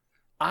 Dude, You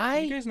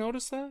I guys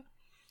notice that?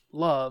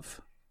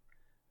 love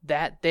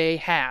that they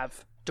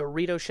have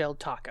Dorito shelled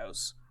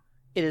tacos.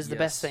 It is the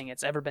best Yes. thing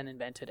it's ever been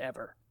invented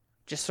ever.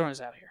 Just throwing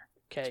this out here,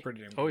 okay? It's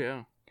pretty damn Oh good.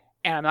 yeah.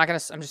 And I'm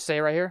just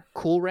saying right here,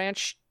 Cool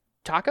Ranch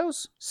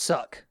tacos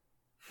suck.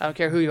 I don't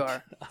care who you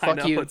are. I Fuck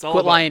know, you. it's all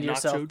Quit about lying to nacho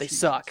yourself. They cheese.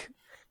 suck.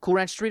 Cool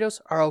Ranch Doritos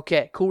are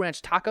okay. Cool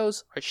Ranch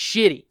tacos are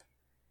shitty.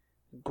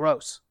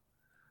 Gross.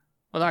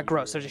 Well, not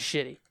gross. They're just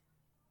shitty.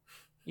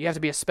 You have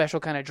to be a special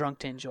kind of drunk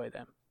to enjoy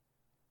them.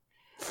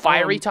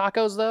 Fiery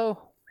tacos,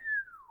 though.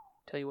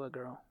 Tell you what,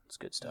 girl, it's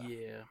good stuff.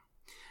 Yeah.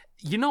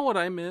 You know what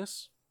I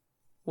miss?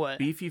 What?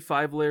 Beefy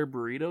 5-layer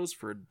burritos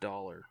for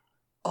 $1.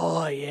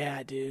 Oh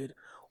yeah, dude.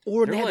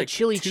 Or they They're had the like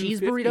chili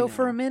cheese $2.50 burrito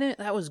for a now. minute.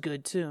 That was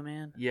good too,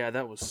 man. Yeah,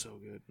 that was so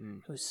good. Mm.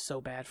 It was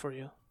so bad for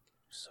you.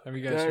 So Have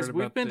you guys, Guys, heard about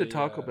we've been to the,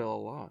 Taco Bell a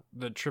lot.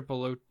 The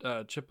triple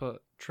chalupa?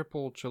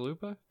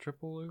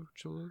 Triple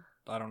chalupa?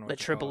 I don't know. the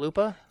what you call it.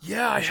 Tripalupa?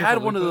 Yeah, I Triple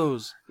had one of Lupa?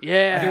 those.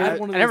 Yeah, I had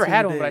one of I never those the had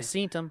other one, but I day.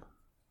 seen them.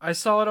 I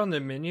saw it on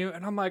the menu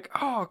and I'm like,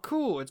 oh,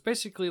 cool. It's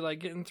basically like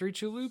getting 3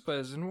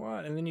 chalupas and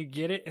what? And then you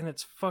get it and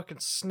it's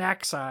fucking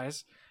snack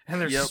size and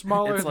they're Yep,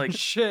 smaller it's than like-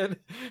 shit.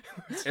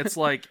 It's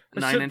like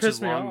That 9 shit inches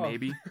pissed me long, off.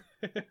 maybe.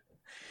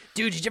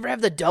 Dude, did you ever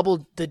have the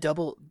double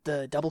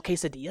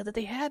quesadilla that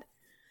they had?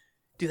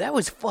 Dude, that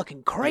was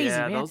fucking crazy,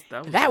 Yeah, man.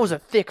 that That was was a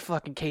thick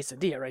fucking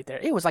quesadilla right there.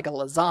 It was like a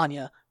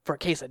lasagna for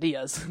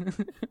quesadillas.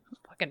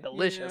 Fucking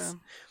delicious.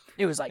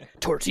 It was like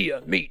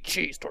tortilla, meat,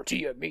 cheese,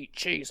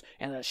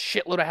 and a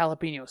shitload of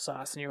jalapeno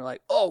sauce. And you were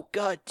like, oh,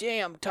 god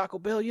damn, Taco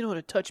Bell, you know how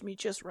to touch me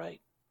just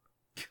right.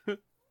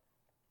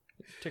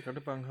 Take out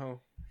the bung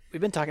ho.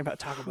 We've been talking about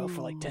Taco Bell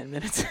for like 10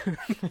 minutes.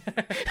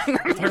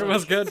 Taco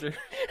Bell's good, dude.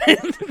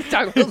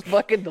 Taco Bell's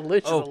fucking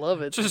delicious. Oh, I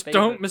love it. It's my Just favorite.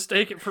 don't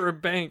mistake it for a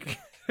bank.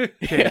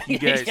 Okay, you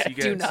guys, Yeah, you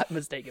do guys. not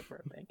mistake it for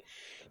a bank.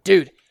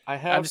 Dude, I I'm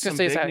have just gonna some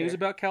say this big out news here.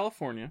 about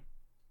California.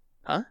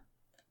 Huh?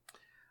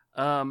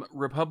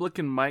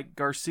 Republican Mike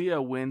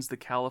Garcia wins the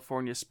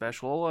California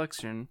special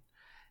election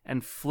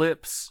and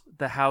flips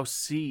the House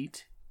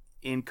seat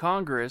in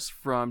Congress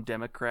from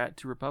Democrat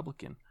to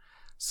Republican.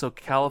 So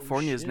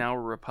California is shit. now a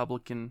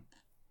Republican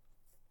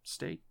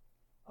state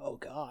Oh,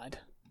 God.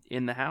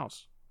 in the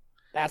House.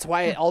 That's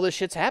why all this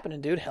shit's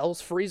happening, dude.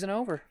 Hell's freezing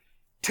over.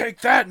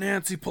 Take that,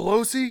 Nancy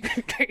Pelosi!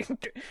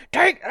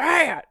 Take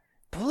that!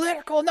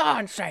 Political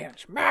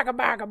nonsense! MAGA,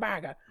 MAGA,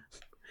 MAGA!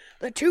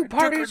 The two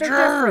parties are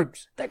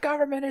different! The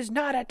government is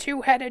not a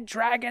two-headed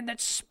dragon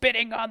that's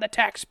spitting on the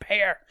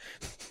taxpayer!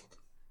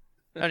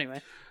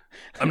 Anyway.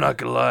 I'm not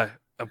gonna lie,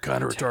 I'm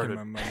kind of Taking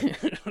my money.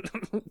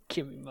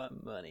 Give me my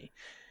money.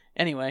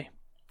 Anyway.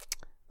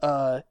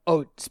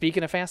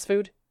 Speaking of fast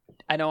food,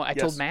 I know I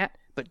told Yes. Matt,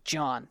 but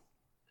John,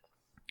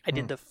 I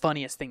did the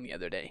funniest thing the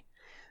other day.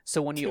 So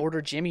when you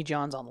order Jimmy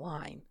John's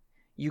online,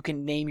 you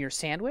can name your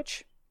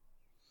sandwich.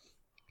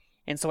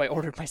 And so I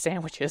ordered my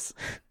sandwiches.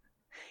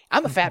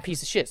 I'm a fat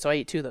piece of shit, so I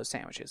ate 2 of those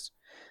sandwiches.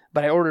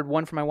 But I ordered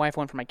 1 for my wife,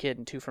 1 for my kid,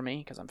 and 2 for me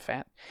because I'm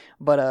fat.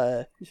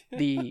 But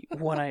the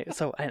one I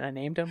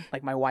named them.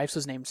 Like my wife's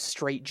was named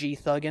Straight G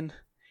Thuggin,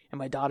 and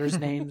my daughter's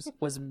name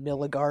was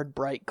Milligard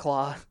Bright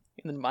Claw,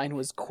 and then mine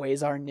was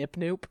Quasar Nip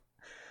Noop,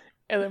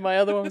 and then my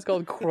other one was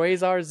called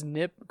Quasar's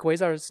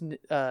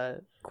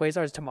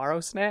Tomorrow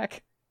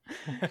Snack.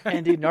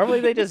 And dude,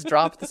 normally they just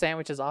drop the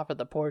sandwiches off at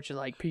the porch and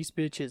like, peace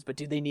bitches. But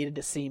dude, they needed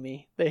to see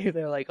me.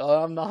 They're like,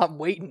 oh, I'm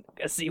waiting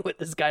to see what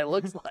this guy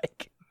looks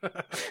like.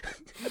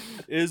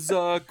 Is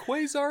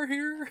Quasar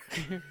here?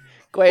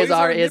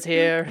 Quasar is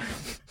here.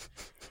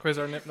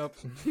 Quasar Nip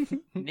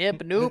Nup. Nip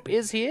Noop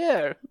is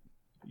here.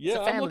 Yeah, a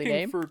I'm family looking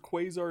name. for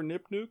Quasar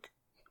Nipnuke.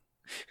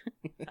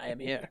 I am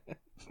here.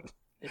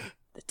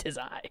 Tis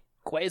I,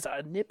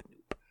 Quasar Nip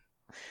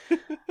Noop.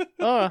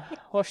 Oh,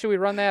 well, should we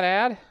run that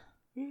ad?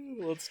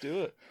 Let's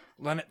do it.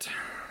 Run it.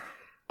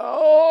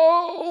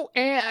 Oh,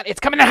 and it's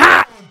coming in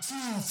hot. 1, 2,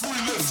 3,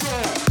 let's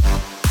go.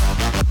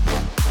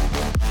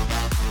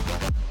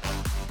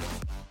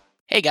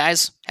 Hey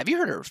guys, have you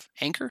heard of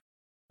Anchor?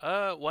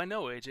 Why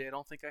no, AJ? I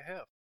don't think I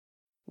have.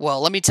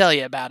 Well, let me tell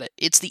you about it.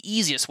 It's the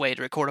easiest way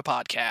to record a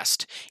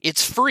podcast.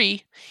 It's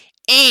free,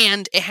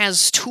 and it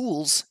has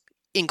tools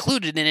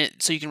included in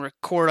it so you can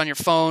record on your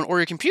phone or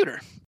your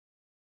computer.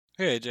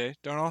 Hey AJ,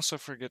 don't also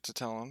forget to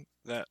tell them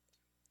that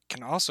you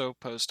can also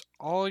post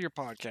all your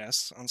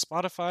podcasts on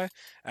Spotify,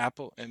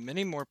 Apple, and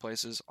many more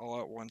places all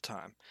at one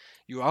time.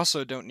 You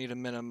also don't need a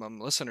minimum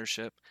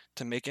listenership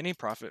to make any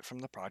profit from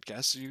the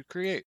podcasts you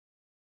create.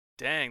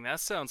 Dang, that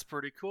sounds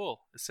pretty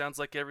cool. It sounds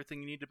like everything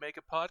you need to make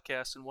a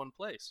podcast in one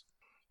place.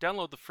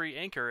 Download the free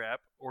Anchor app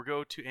or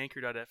go to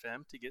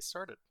anchor.fm to get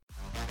started.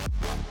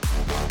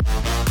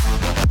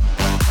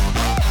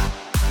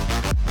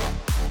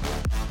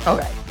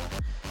 Okay,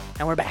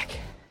 and we're back.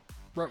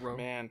 Ruh-roh.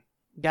 Man,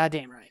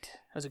 Goddamn right.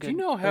 That was a good. do you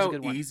know that was a how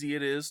good one. easy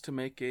it is to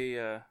make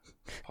a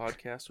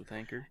podcast with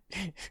Anchor?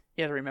 You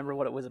had to remember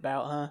what it was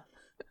about, huh?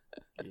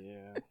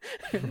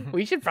 Yeah.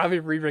 We should probably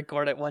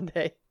re-record it one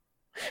day.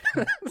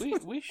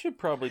 we should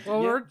probably...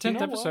 Well, we're you 10th know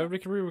episode. what? We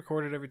can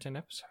re-record it every 10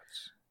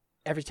 episodes.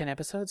 Every 10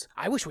 episodes?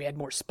 I wish we had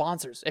more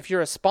sponsors. If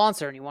you're a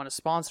sponsor and you want to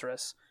sponsor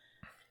us,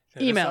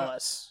 Hit us email up.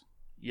 us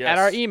Yes. at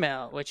our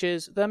email, which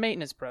is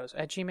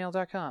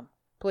themaintenancepros@gmail.com.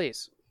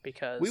 Please,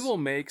 because We will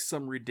make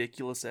some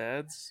ridiculous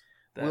ads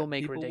that We'll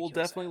make people will ridiculous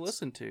definitely ads.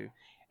 listen to.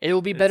 it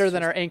will be better it's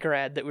than just- our Anchor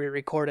ad that we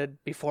recorded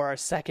before our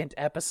second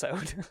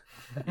episode.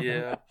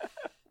 Yeah.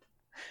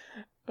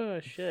 Oh,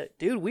 shit.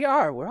 Dude, we're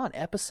on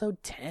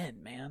episode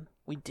 10, man.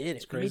 We did it.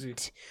 It's crazy.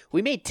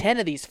 We made 10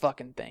 of these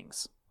fucking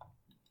things.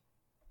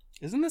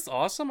 Isn't this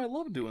awesome? I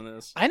love doing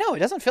this. I know, it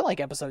doesn't feel like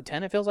episode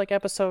 10. It feels like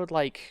episode,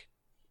 like,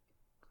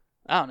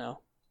 I don't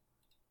know.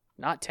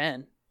 Not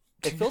 10.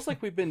 It feels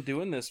like we've been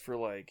doing this for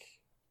like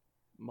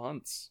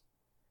months.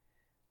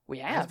 We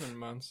It's have. been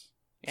months.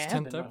 Yeah, It's it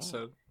 10th has been.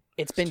 episode.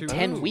 It's been Two-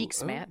 10 Oh,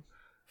 weeks, oh. Matt.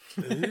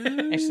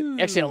 Ooh,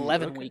 Actually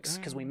 11 okay. weeks,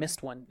 because we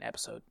missed one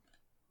episode.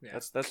 Yeah.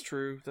 That's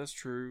true. That's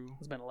true.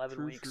 It's been 11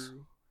 True, weeks.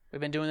 true.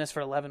 We've been doing this for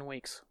 11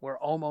 weeks. We're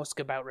almost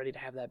about ready to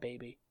have that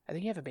baby. I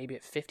think you have a baby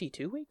at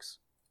 52 weeks?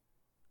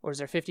 Or is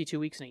there 52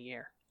 weeks in a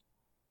year?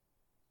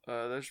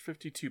 There's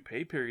 52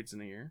 pay periods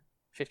in a year.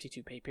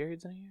 52 pay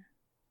periods in a year?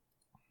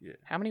 Yeah.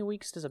 How many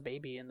weeks does a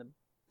baby in the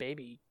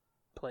baby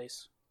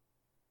place?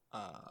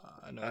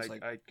 I know it's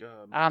like I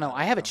don't know.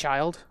 I have a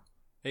child.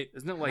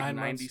 Isn't it like 9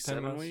 months, 10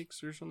 97 months.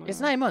 weeks or something? It's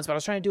like 9 months, but I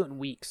was trying to do it in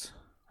weeks.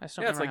 I just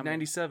that? don't Yeah, it's remember like how many-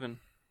 97.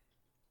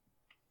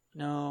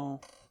 No.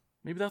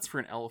 Maybe that's for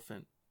an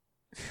elephant.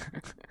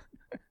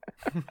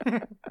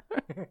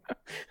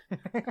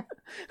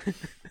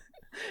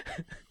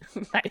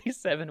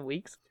 97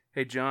 weeks?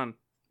 Hey, John,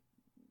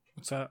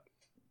 what's that?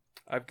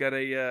 I've got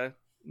a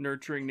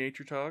nurturing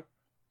nature talk.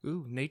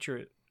 Ooh, nature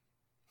it.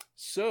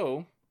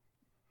 So,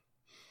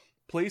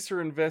 police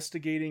are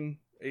investigating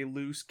a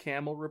loose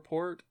camel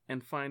report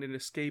and find an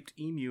escaped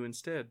emu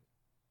instead.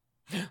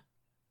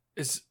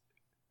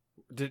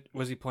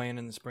 Was he playing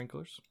in the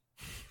sprinklers?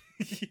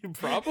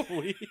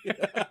 Probably.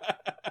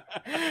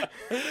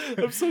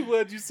 I'm so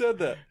glad you said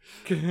that.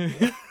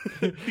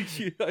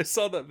 I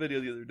saw that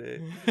video the other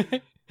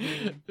day.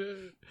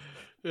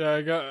 Yeah,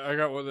 I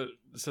got one that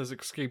says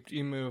escaped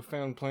emu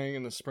found playing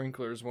in the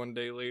sprinklers one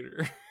day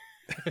later.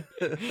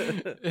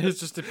 It's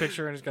just a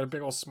picture and he's got a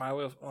big old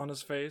smile on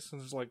his face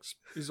and it's like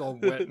he's all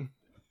wet.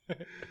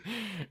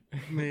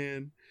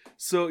 Man.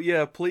 So,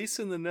 yeah, police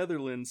in the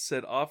Netherlands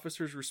said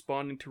officers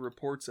responding to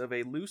reports of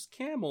a loose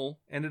camel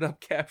ended up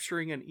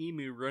capturing an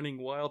emu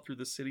running wild through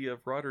the city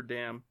of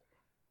Rotterdam,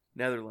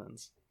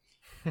 Netherlands.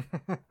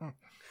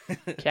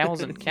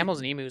 Camels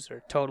and emus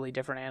are totally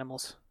different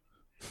animals.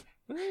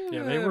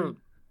 Yeah, they were.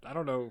 I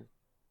don't know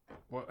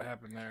what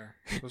happened there.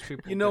 Those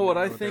people. You know didn't what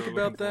I they think were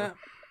about looking that?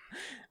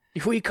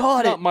 We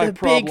caught Not it, my the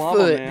problema,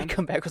 Bigfoot. man. They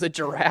come back with a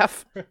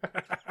giraffe. for.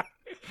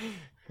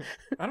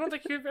 I don't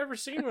think you've ever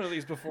seen one of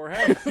these before,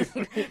 have you?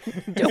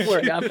 Don't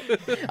worry, I'm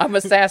a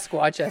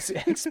Sasquatch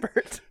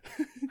expert.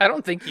 I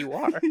don't think you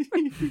are.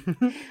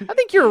 I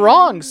think you're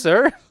wrong,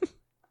 sir.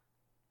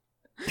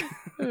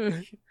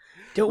 Don't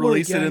worry,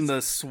 Release it in guys.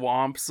 the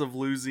swamps of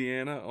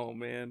Louisiana. Oh,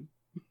 man.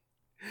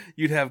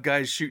 You'd have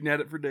guys shooting at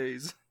it for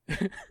days.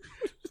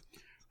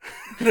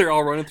 They're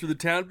all running through the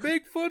town.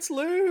 Bigfoot's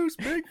loose!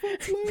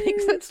 Bigfoot's loose!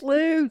 Bigfoot's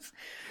loose.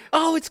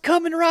 Oh, it's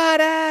coming right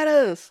at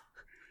us.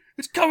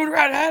 It's coming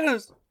right at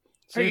us!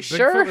 Are you See,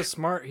 sure? Bigfoot was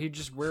smart. He'd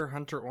just wear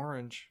Hunter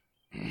Orange.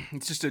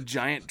 It's just a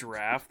giant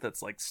giraffe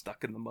that's like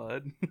stuck in the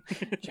mud.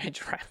 Giant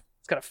giraffe.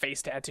 It's got a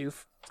face tattoo.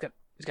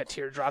 He's got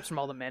teardrops from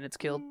all the men it's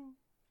killed.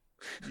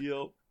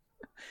 Yep.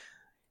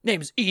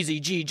 Name's Easy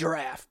G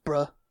Giraffe,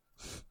 bruh.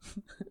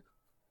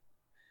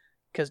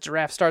 Because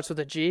giraffe starts with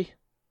a G.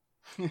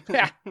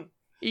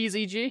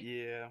 Easy G.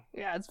 Yeah.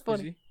 Yeah, it's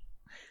funny.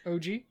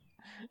 OG?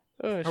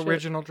 Oh, shit.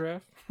 Original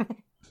draft?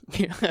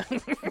 Yeah.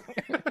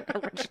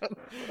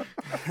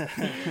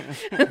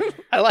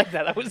 I like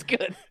that. That was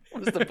good. That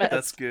was the best.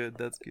 That's good.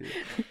 That's good.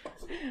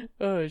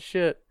 Oh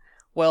shit.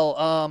 Well,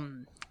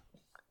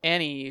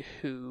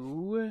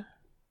 anywho,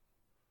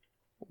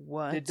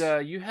 what?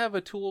 Did you have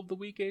a tool of the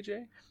week,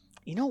 AJ?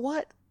 You know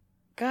what?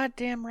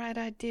 Goddamn right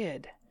I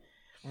did.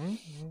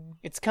 Mm-hmm.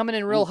 It's coming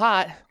in real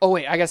hot. Oh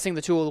wait, I gotta sing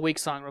the Tool of the Week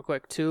song real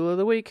quick. Tool of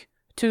the Week.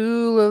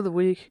 Tool of the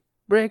Week.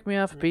 Break me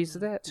off a piece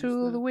of that.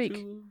 Tool of the Week.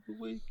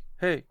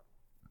 Hey.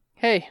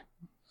 Hey.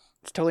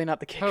 It's totally not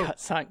the Kit Oh. Kat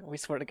song. We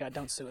swear to God,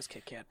 don't sue us,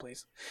 Kit Kat,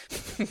 please.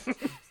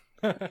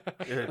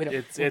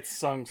 It's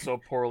sung so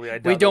poorly.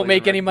 We don't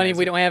make any money.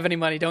 We don't have any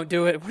money. Don't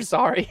do it. We're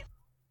sorry.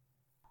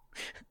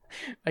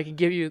 I can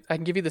give you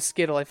the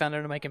Skittle I found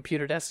under my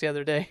computer desk the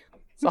other day.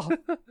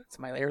 It's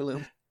my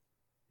heirloom.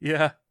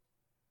 Yeah.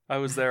 I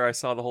was there. I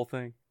saw the whole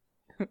thing.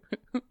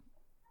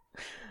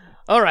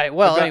 All right.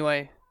 Well, I've got-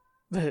 anyway.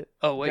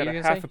 Oh, what Got you a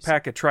gonna half say? a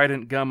pack of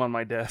Trident gum on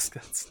my desk.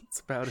 That's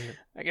about it.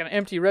 I got an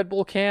empty Red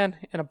Bull can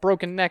and a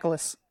broken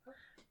necklace.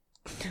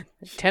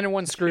 10 and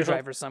 1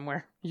 screwdriver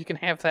somewhere. You can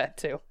have that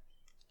too.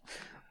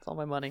 That's all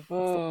my money.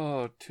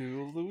 Oh,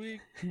 tool of the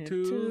week.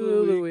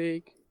 Tool of the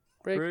week.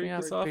 Break me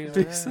off a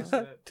piece of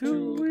that.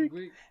 Tool of the week.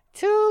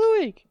 Tool of the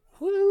week.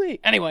 Tool of the week.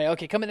 Anyway,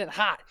 okay, coming in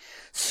hot,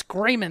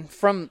 screaming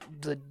from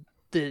the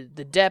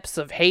depths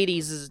of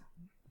Hades'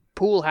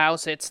 pool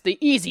house. It's the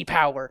Easy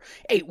Power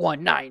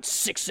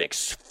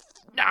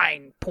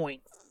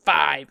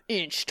 819-669.5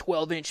 inch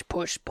 12-inch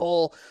push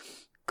pull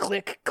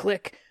click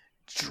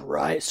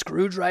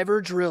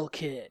screwdriver drill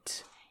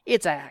kit.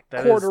 It's a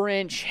That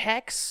quarter-inch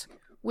hex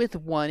with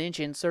 1-inch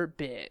insert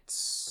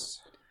bits.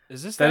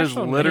 Is this That the is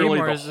actual literally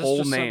name, or the is this whole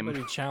just name.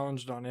 somebody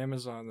challenged on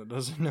Amazon that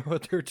doesn't know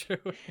what they're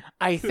doing?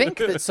 I think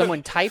that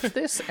someone typed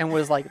this and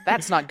was like,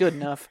 "That's not good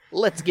enough.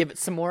 Let's give it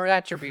some more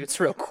attributes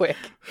real quick."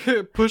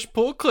 Push,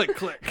 pull, click,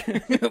 click.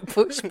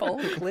 Push, pull,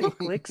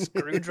 click,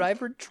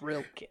 screwdriver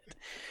drill kit.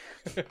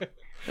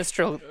 This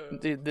drill,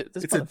 dude,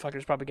 this It's a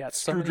motherfucker's probably got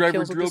so many Screwdriver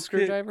kills with drill the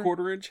screwdriver. kit,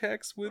 quarter-inch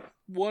hex with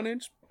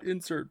 1-inch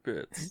insert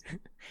bits.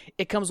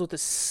 It comes with a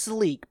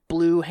sleek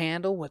blue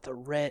handle with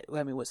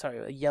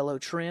a yellow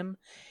trim.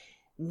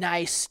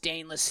 Nice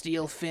stainless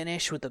steel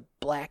finish with a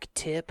black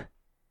tip.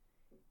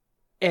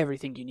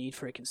 Everything you need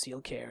for a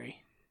concealed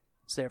carry.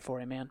 It's there for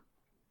you, man.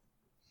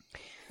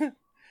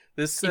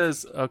 This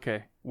says,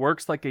 okay,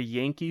 works like a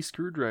Yankee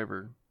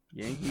screwdriver.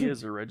 Yankee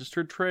is a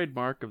registered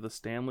trademark of the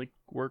Stanley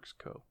Works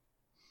Co.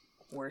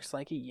 Works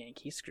like a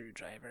Yankee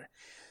screwdriver.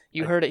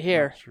 You heard it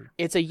here. Not sure.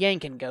 It's a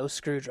yank and go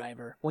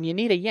screwdriver. When you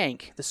need a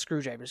yank, the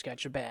screwdriver's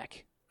got your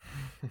back.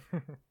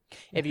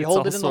 If you It's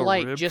hold it in the also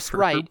light ribbed just for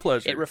right,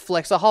 pleasure. it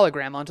reflects a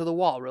hologram onto the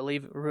wall,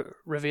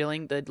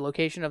 revealing the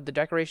location of the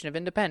Declaration of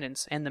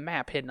Independence and the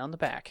map hidden on the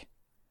back.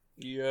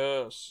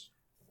 Yes.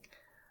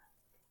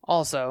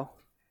 Also,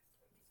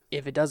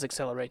 if it does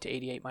accelerate to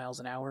 88 miles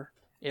an hour,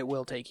 it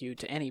will take you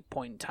to any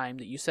point in time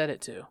that you set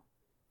it to.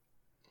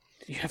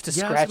 You have to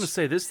Yeah, I was scratch. going to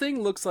say, this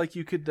thing looks like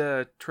you could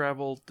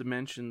travel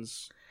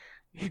dimensions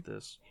with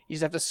this. You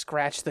just have to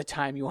scratch the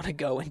time you want to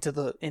go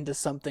into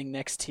something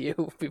next to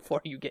you before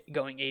you get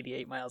going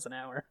 88 miles an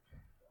hour.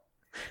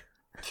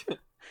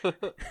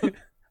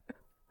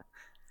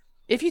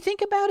 If you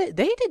think about it,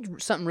 they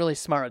did something really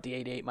smart with the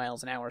 88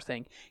 miles an hour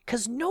thing,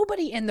 because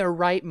nobody in their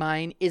right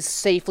mind is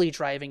safely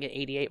driving at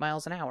 88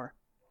 miles an hour.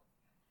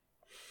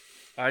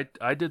 I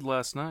did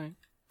last night.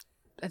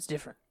 That's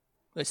different.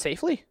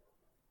 Safely?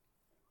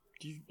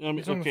 He's on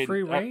the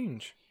free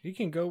range. He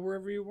can go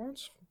wherever he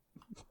wants.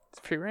 It's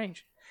free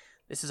range.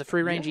 This is a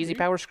free range Easy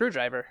Power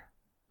screwdriver.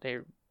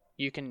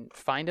 You can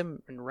find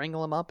them and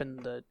wrangle them up in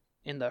the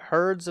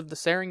herds of the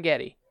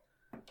Serengeti.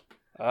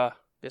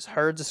 There's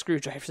herds of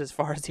screwdrivers as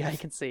far as the eye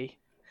can see.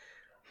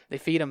 They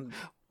feed them.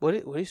 What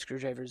do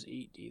screwdrivers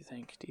eat? Do you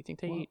think? Do you think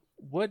they eat?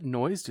 What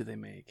noise do they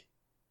make?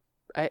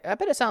 I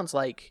bet it sounds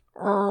like.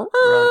 Rattle,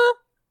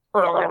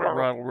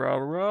 rattle,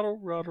 rattle,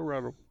 rattle,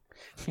 rattle.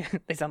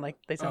 they sound like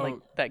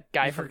that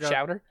guy from forgot.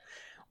 Chowder.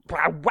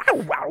 Wow, wow,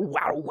 wow,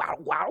 wow, wow,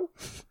 wow.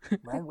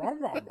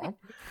 Rattle,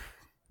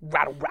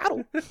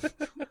 rattle.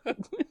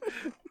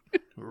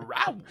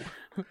 Row.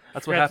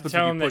 That's what Forgot to happens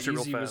tell when him you that push it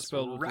real easy was fast.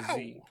 spelled with a Row.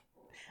 Z.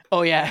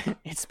 Oh yeah,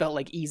 it's spelled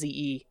like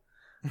Easy E.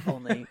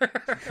 Only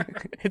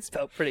it's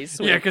spelled pretty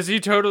sweet. Yeah, because he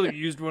totally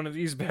used one of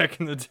these back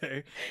in the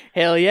day.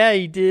 Hell yeah,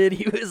 he did.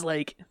 He was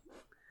like,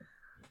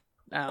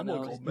 I don't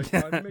know. Make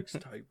my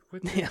mixtape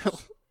with Yeah.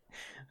 this.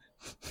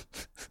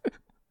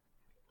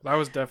 That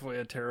was definitely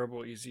a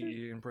terrible Easy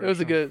E impression.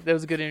 That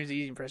was a good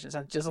Easy impression. It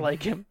sounds just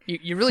like him.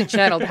 You really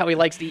channeled how he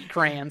likes to eat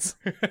crayons.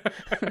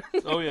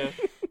 Oh, yeah.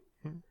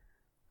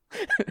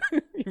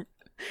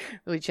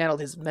 Really channeled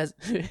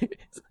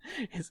the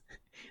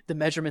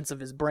measurements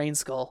of his brain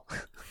skull.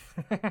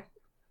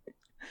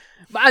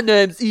 My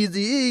name's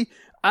Easy E.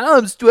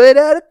 I'm straight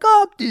out of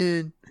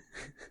Compton.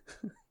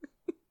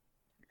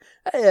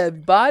 Hey,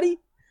 everybody.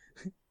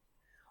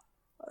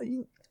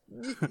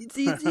 It's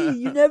easy.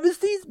 You never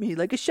sees me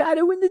like a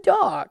shadow in the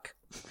dark.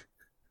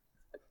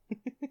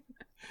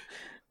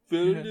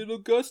 Feel a little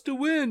gust of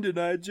wind and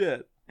I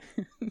jet.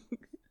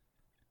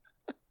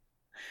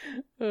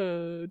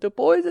 The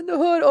boys in the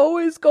hood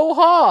always go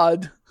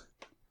hard.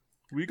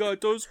 We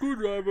got those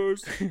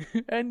screwdrivers.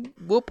 And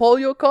we'll pull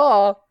your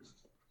car.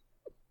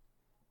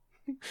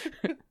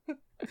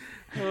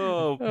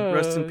 Oh,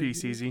 rest in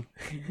peace, Easy.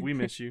 We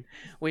miss you.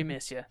 We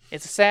miss you.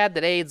 It's sad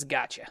that AIDS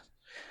got you.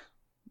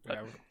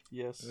 Yeah,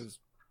 Yes.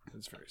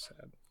 it's very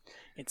sad.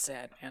 It's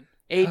sad, man.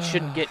 AIDS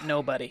shouldn't get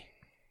nobody.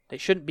 They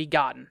shouldn't be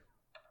gotten.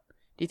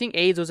 Do you think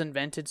AIDS was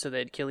invented so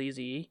they'd kill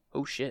Eazy-E?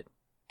 Oh, shit.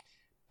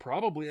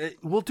 Probably.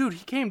 Well, dude,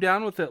 he came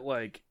down with it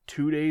like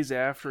 2 days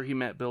after he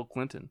met Bill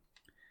Clinton.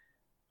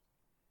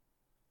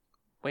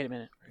 Wait a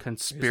minute.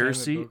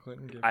 Conspiracy?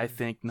 I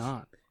think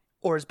not.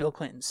 Or is Bill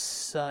Clinton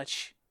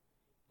such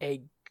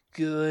a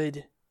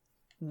good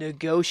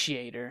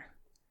negotiator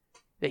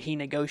that he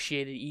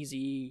negotiated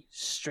Eazy-E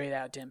straight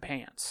out dim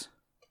pants?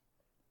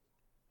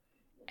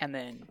 And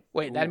then,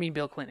 wait, that'd mean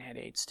Bill Clinton had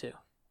AIDS too.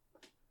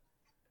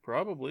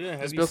 Probably. Yeah.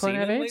 Have Bill you seen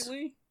Clinton him have AIDS?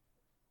 lately?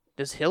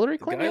 Does Hillary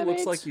The Clinton guy have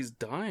looks AIDS? like he's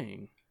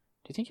dying.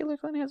 Do you think Hillary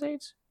Clinton has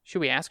AIDS? Should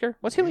we ask her?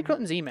 What's Hillary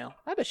Clinton's email?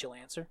 I bet she'll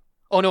answer.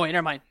 Oh, no, wait,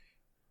 never mind.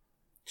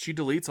 She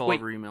deletes all Wait.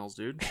 of her emails,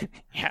 dude.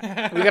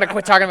 Yeah, we gotta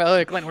quit talking about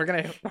Hillary Clinton.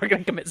 We're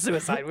gonna commit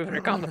suicide. We better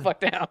calm the fuck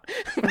down.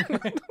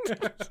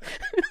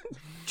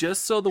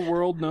 Just so the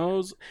world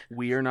knows,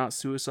 we are not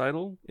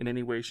suicidal in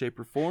any way, shape,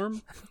 or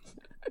form.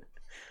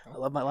 I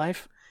love my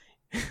life.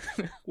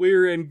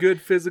 We're in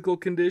good physical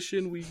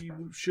condition. We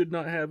should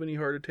not have any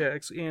heart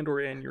attacks and or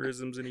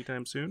aneurysms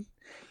anytime soon.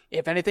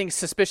 If anything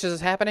suspicious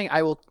is happening,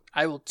 I will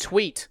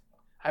tweet.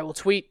 I will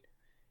tweet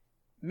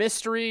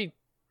mystery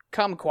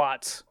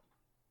kumquats,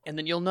 and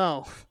then you'll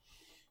know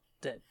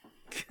that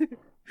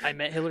I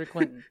met Hillary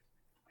Clinton.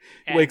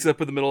 And Wakes up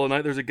in the middle of the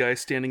night, there's a guy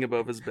standing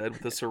above his bed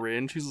with a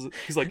syringe.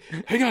 He's like,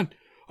 hang on,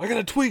 I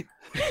gotta tweet.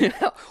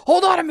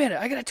 Hold on a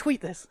minute, I gotta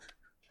tweet this.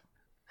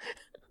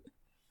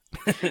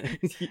 I'm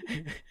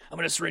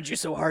gonna syringe you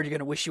so hard you're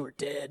gonna wish you were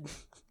dead.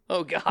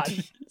 Oh God.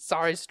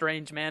 Sorry,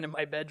 strange man in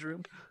my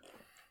bedroom.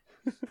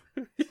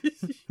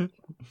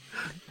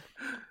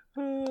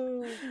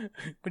 What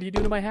are you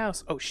doing to my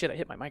house? Oh shit, I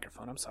hit my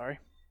microphone, I'm sorry.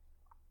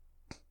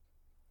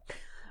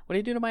 What are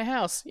you doing to my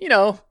house? You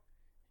know,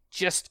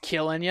 just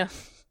killing you.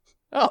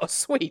 Oh,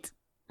 sweet.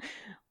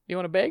 You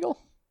want a bagel?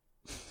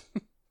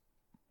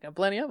 Got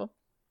plenty of them.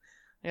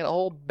 I got a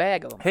whole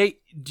bag of them. Hey,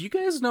 do you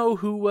guys know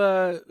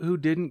who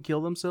didn't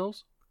kill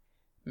themselves?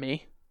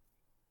 Me,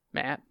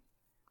 Matt,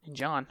 and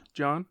John.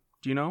 John,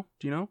 do you know?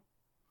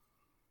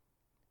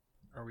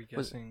 Are we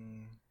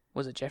guessing?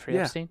 Was it Jeffrey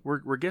Yeah, Epstein?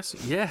 we're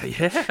guessing. Yeah.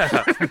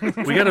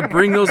 We gotta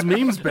bring those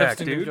memes back,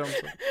 Epstein and dude.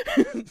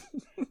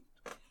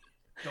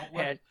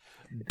 Johnson.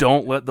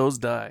 Don't let those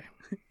die.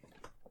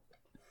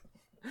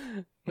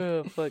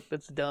 Oh, fuck,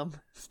 that's dumb.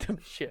 It's dumb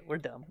as shit. We're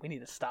dumb. We need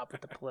to stop with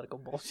the political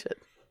bullshit.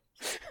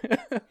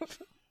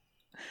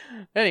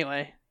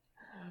 Anyway,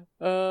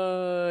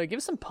 give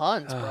us some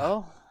puns,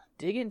 bro.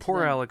 Dig into Poor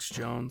them. Alex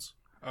Jones.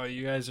 Oh,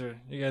 you guys are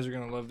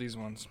gonna love these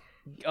ones.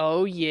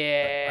 Oh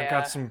yeah. I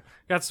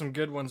got some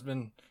good ones.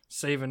 Been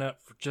saving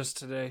up for just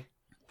today.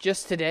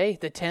 Just today,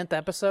 the 10th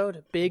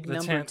episode, big The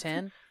number 10th.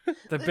 10.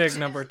 The big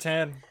number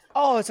 10.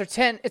 Oh, it's our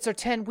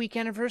 10 week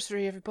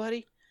anniversary,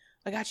 everybody.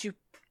 I got you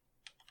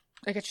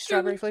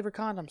strawberry flavored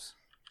condoms.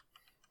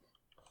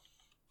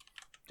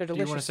 They're Do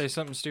delicious. you want to say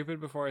something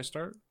stupid before I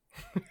start?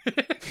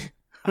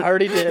 I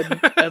already did.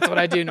 That's what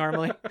I do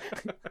normally.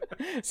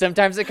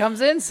 Sometimes it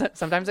comes in,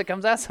 sometimes it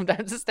comes out,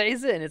 sometimes it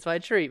stays in. It's my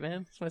treat,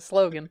 man. It's my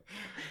slogan.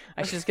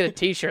 I should just get a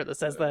t-shirt that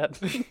says that.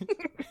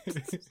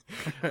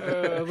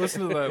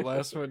 Listen to that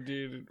last one,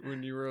 dude,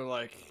 when you were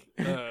like,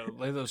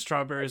 lay those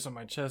strawberries on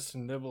my chest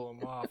and nibble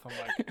them off.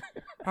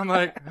 I'm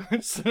like,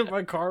 sitting in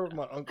my car with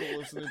my uncle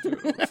listening to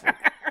it.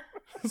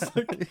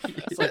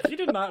 It's like he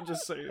did not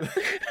just say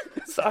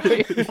that.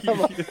 Sorry.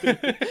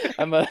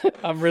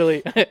 I'm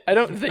really, I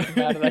don't think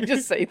about it. I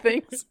just say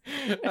things.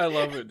 I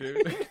love it,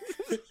 dude.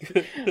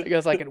 I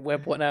guess I can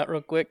whip one out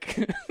real quick.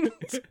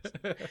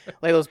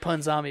 Lay those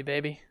puns on me,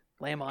 baby.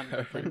 Lay them on me.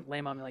 Lay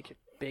 'em on me like your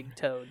big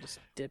toe. Just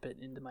dip it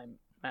into my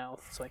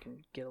mouth so I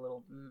can get a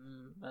little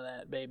of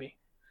that, baby.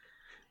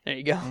 There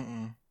you go.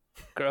 Mm-mm.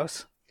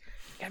 Gross.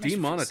 God, makes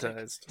me feel sick.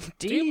 Demonetized.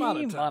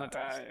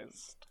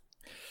 Demonetized.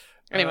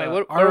 Anyway,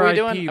 what are we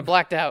doing? I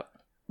blacked out.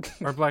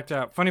 Or blacked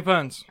out. Funny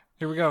puns.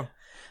 Here we go.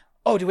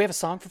 Oh, do we have a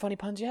song for funny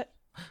puns yet?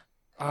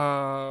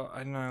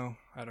 I know.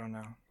 I don't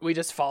know. We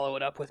just follow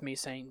it up with me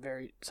saying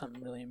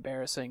something really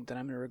embarrassing that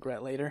I'm gonna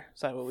regret later.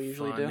 Is that what we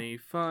usually do?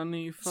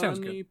 Funny Sounds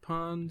good.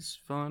 puns.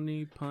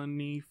 Funny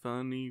funs.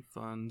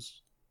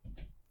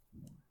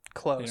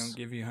 Close. They don't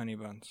give you honey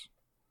buns.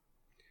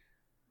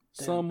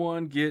 Damn.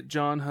 Someone get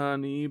John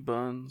honey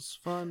buns.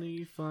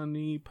 Funny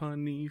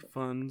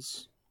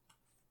funs.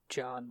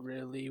 John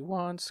really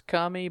wants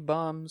cummy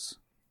bums.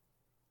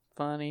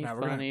 funny, Nah,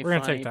 funny, we're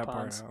gonna funny take that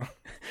puns. part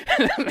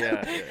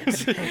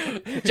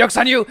out. Yeah. Joke's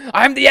on you!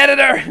 I'm the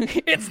editor!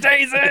 It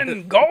stays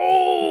in!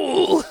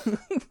 Goal!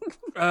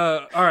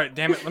 All right,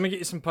 damn it. Let me get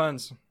you some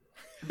puns.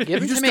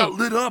 Give him to me!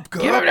 lit up,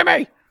 Give him to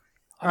me!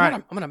 All right.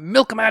 I'm gonna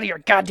milk him out of your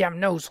goddamn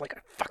nose like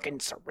a fucking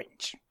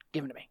syringe.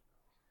 Give him to me.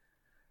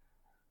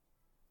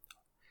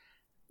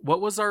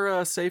 What was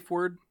our safe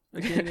word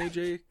again,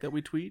 AJ, that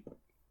we tweet?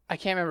 I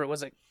can't remember.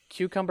 Was it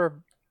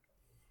cucumber?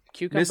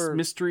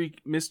 Mystery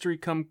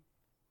cum.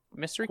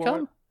 Mystery Quad?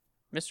 cum?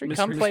 Mystery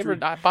cum Mystery- flavored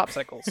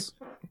popsicles.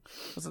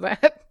 Was it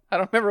that? I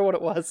don't remember what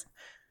it was.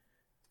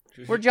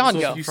 Where'd John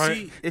go?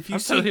 If you I'm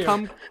still see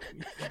here.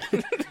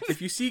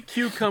 if you see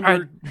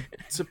cucumber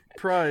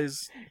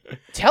surprise,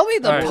 Tell me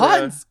the All right.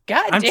 puns.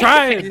 God I'm damn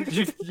trying.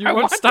 it. You I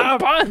won't want stop.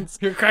 the puns.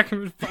 You're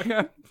cracking me the fuck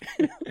up.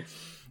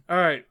 All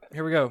right,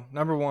 here we go.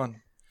 Number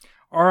 1.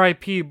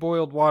 R.I.P.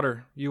 boiled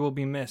water. You will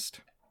be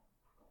missed.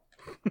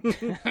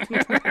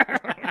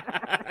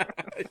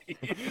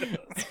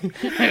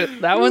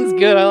 That one's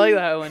good. I like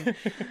that one.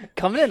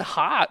 Coming in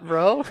hot,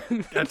 bro.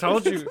 I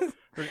told you.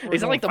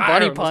 These are like the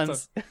Fire bunny on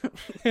this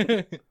puns.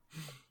 stuff.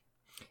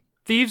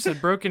 Thieves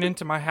had broken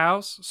into my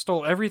house,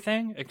 stole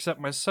everything except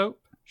my soap,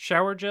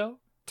 shower gel,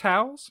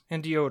 towels,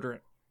 and deodorant.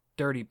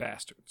 Dirty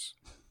bastards.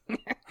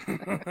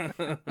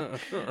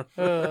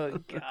 Oh,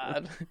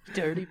 God.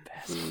 Dirty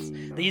bastards.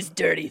 These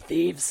dirty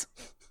thieves.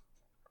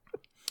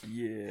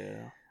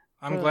 yeah.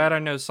 I'm glad I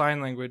know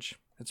sign language.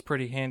 It's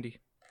pretty handy.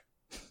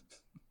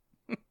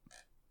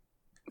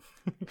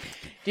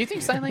 Do you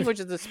think sign language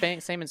is the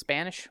same in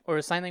Spanish, or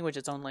is sign language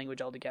its own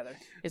language altogether?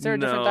 Is there a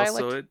No, different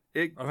dialect? so I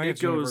think it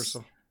it's goes.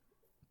 universal.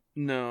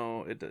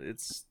 No, it.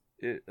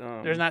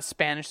 There's not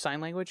Spanish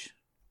sign language?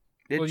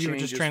 It Well, you would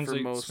just changes for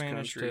translate most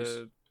Spanish countries.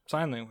 to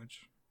sign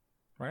language,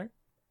 right?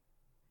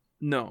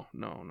 No.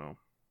 No?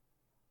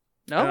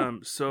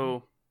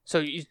 So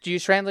Do you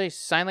translate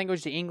sign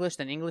language to English,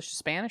 then English to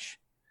Spanish?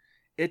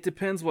 it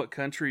depends what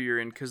country you're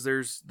in, because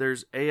there's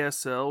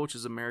ASL, which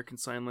is American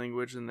Sign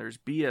Language, and there's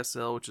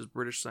BSL, which is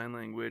British Sign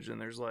Language,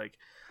 and there's like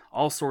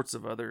all sorts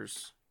of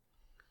others.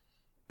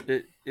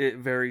 It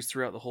varies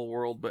throughout the whole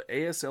world, but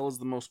ASL is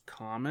the most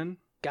common.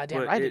 Goddamn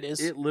but right it is.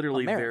 It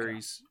literally America.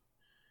 varies.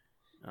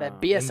 That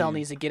BSL Indian.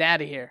 needs to get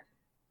out of here.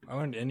 I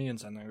learned Indian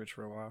sign language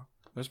for a while.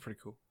 It was pretty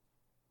cool.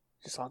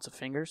 Just lots of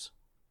fingers.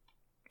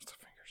 Just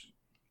the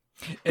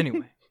fingers.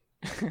 Anyway,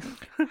 I How do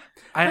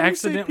you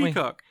say accidentally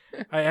peacock?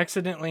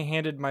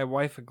 handed my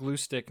wife a glue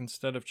stick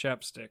instead of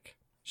chapstick.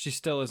 She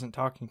still isn't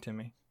talking to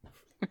me.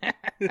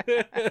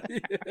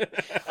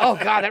 Oh,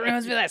 God, that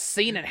reminds me of that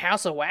scene in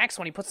House of Wax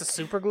when he puts the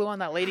super glue on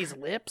that lady's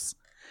lips.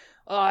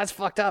 Oh, that's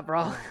fucked up,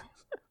 bro.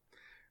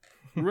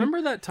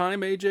 Remember that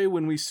time, AJ,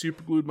 when we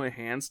superglued my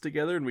hands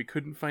together and we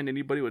couldn't find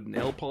anybody with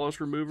nail polish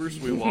removers?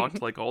 We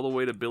walked like all the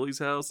way to Billy's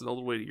house and all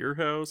the way to your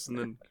house, and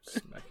then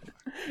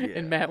yeah.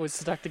 And Matt was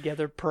stuck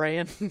together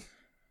praying.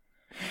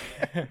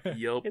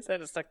 Yup. His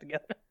head is stuck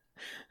together.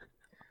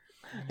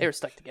 They were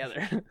stuck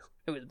together.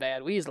 It was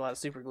bad. We used a lot of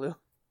super glue.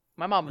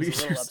 My mom was a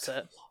little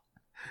upset.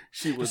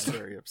 She was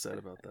very upset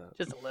about that.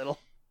 Just a little.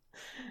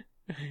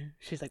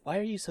 She's like, "Why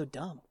are you so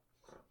dumb?"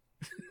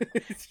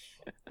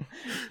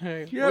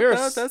 Yeah, We're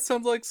that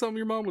sounds like something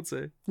your mom would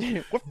say.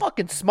 we're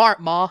fucking smart,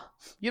 Ma.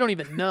 You don't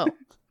even know.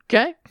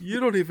 Okay? You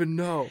don't even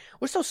know.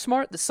 We're so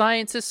smart the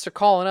scientists are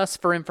calling us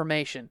for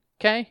information.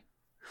 Okay?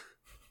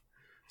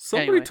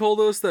 Somebody Anyway.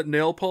 told us that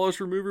nail polish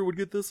remover would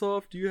get this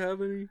off. Do you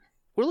have any?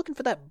 We're looking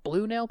for that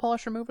blue nail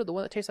polish remover, the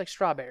one that tastes like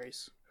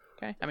strawberries.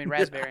 Okay? I mean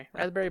raspberry.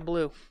 Raspberry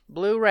blue.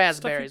 Blue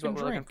raspberry is you what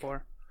can we're looking drink.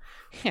 for.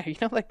 Yeah, you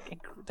know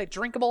that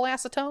drinkable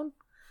acetone?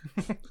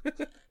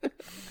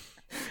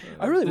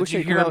 I really Did wish you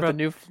they'd hear come out with a about-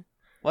 new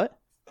what?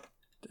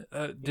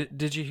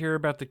 Did you hear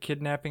about the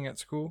kidnapping at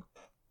school?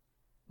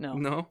 No.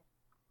 No.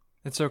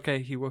 It's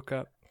okay. He woke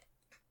up.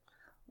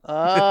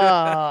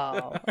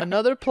 Oh,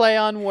 another play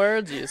on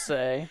words, you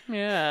say?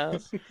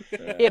 Yes.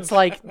 It's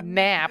like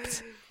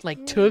napped,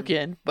 like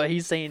tooken, but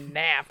he's saying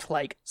napped,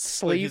 like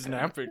sleep.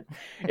 napping.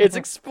 It's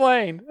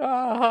explained.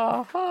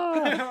 I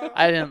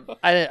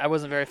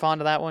wasn't very fond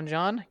of that one,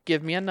 John.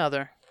 Give me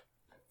another.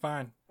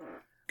 Fine.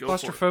 Go for it.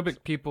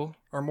 Claustrophobic people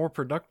are more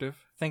productive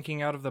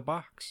thinking out of the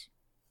box.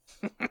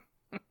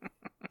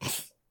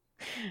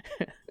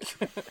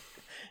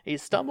 He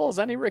stumbles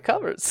and he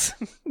recovers.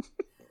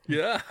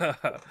 Yeah,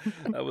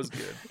 that was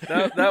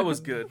good. That was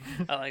good.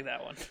 I like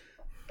that one.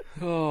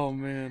 Oh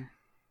man.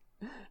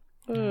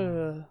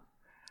 Whoa.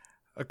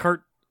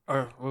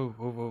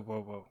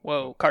 Whoa.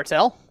 Whoa,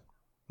 cartel?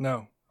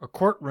 No, a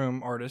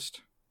courtroom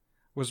artist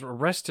was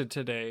arrested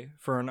today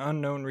for an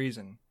unknown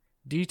reason.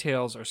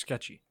 Details are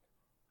sketchy.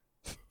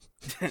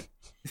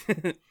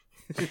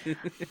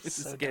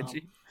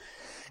 Sketchy.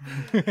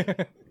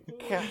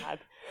 God.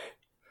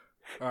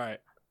 All right.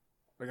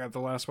 I got the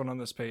last one on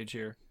this page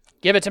here.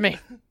 Give it to me.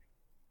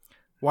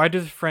 Why do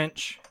the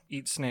French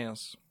eat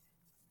snails?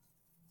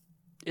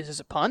 Is this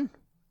a pun?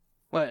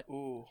 What?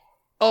 Ooh,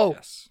 Oh,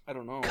 Yes. I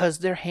don't know. because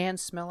their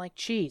hands smell like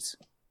cheese.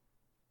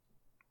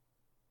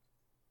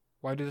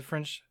 Why do the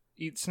French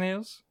eat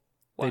snails?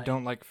 Why? They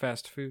don't like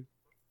fast food.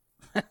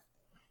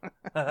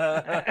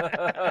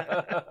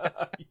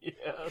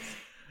 Yes.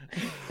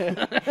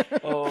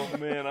 Oh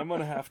man, I'm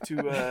gonna have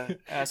to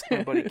ask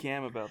my buddy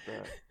Cam about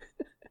that.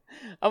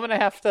 I'm gonna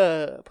have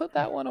to put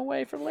that one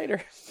away for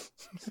later.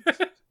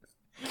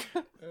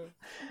 I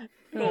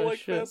don't like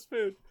shit. fast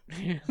food.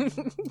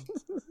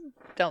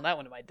 Telling that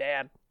one to my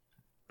dad.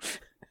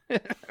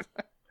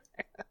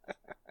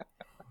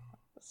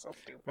 So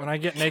stupid. When I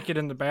get naked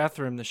in the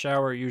bathroom, the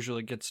shower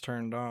usually gets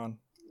turned on.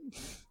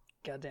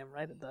 Goddamn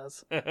right it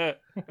does.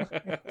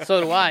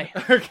 So do I.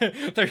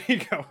 Okay, there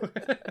you go.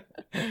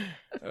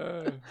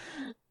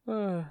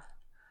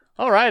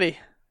 Alrighty.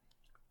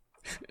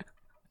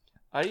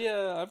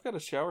 I've got a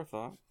shower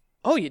thought.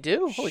 Oh, you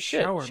do? Holy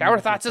shit. Shower Shower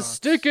movie thoughts is thoughts.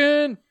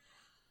 sticking.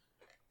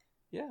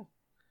 Yeah. You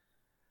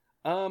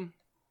know-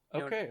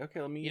 Okay.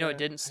 Let me. You know it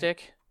didn't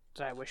stick?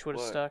 That I wish would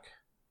have What? stuck?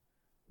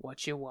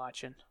 What you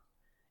watching?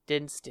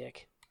 Didn't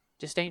stick.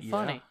 Just ain't Yeah.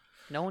 funny.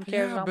 No one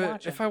cares Yeah, what I'm but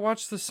watching. if I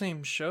watch the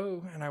same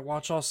show and I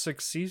watch all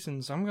 6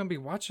 seasons, I'm gonna be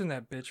watching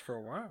that bitch for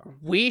a while.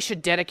 We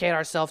should dedicate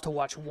ourselves to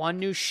watch one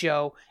new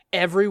show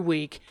every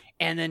week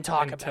and then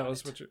talk And about tell it.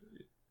 us what you...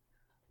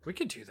 We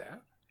could do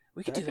that.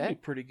 We could That do could be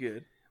that. pretty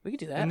good. We could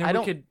do that. And then I we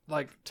don't.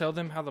 could tell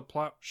them how the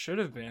plot should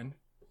have been.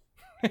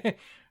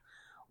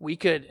 We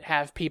could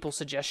have people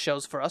suggest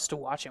shows for us to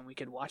watch, and we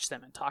could watch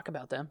them and talk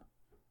about them.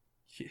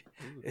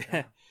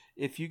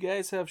 If you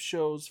guys have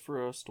shows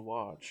for us to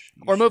watch,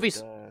 you Or should,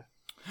 movies.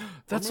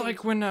 That's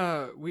like when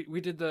we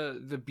did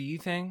the bee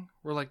thing,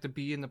 where like the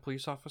bee and the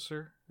police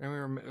officer, and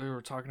we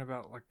were talking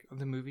about like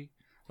the movie.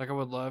 Like I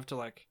would love to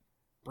like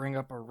bring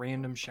up a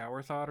random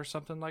shower thought or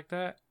something like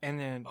that, and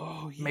then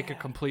make a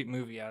complete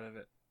movie out of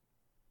it.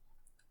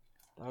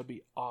 That would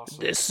be awesome.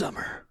 This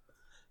summer,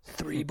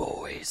 3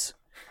 boys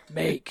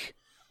make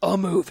a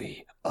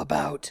movie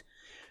about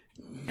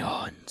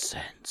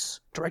nonsense.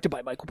 Directed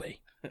by Michael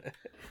Bay.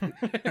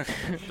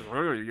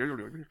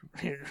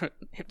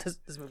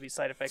 This movie's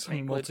side effects Some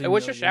make good.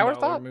 What's your shower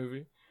thought?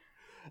 movie?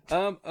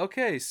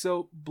 Okay,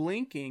 so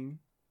blinking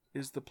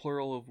is the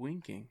plural of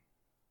winking.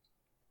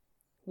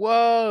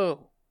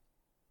 Whoa.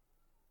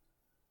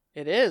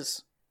 It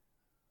is.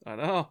 I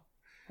know.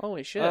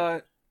 Holy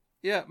shit.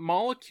 Yeah,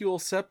 molecule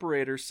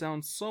separator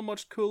sounds so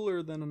much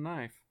cooler than a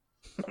knife.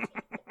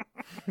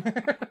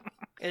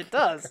 It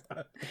does.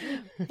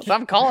 So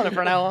I'm calling it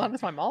from now on.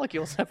 It's my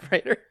molecule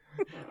separator.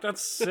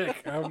 That's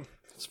sick.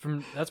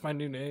 That's my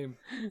new name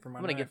for my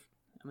I'm gonna knife.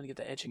 get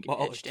the etched into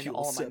Molecule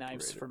all of my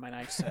knives separator. for my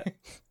knife set.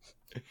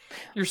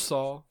 Your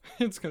saw.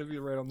 It's gonna be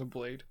right on the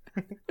blade.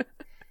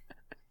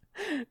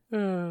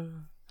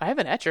 I have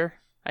an etcher.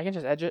 I can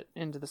just edge it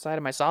into the side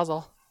of my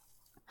sawzall.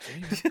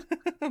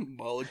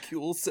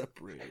 Molecule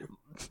separator.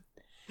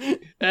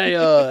 Hey,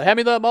 hand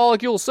me that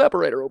molecule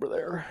separator over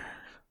there.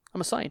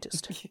 I'm a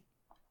scientist.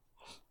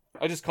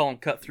 I just call them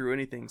cut through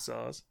anything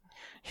saws.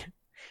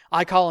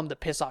 I call them the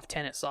piss off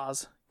tenant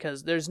saws,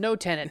 because there's no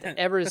tenant that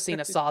ever has seen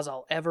a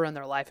sawzall ever in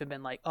their life and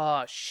been like,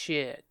 oh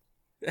shit,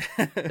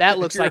 that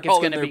looks You're like it's all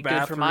in gonna their be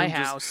good for my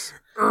bathroom, just-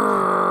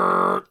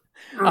 house.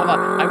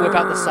 I whip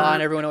out the saw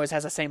and everyone always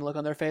has the same look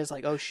on their face,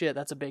 like, oh shit,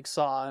 that's a big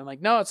saw. I'm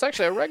like, no, it's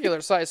actually a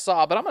regular size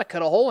saw, but I'm gonna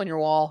cut a hole in your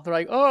wall. They're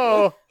like,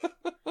 oh,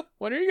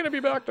 when are you gonna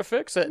be back to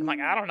fix it? I'm like,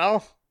 I don't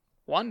know,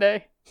 one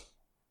day.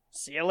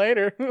 See you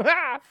later.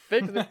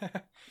 Fix it.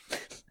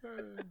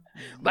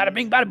 Bada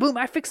bing, bada boom,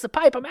 I fixed the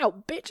pipe, I'm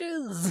out,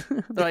 bitches.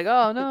 They're like,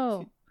 oh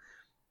no.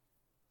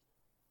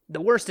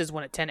 The worst is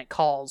when a tenant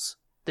calls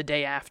the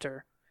day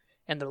after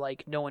and they're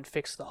like, no one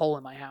fixed the hole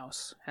in my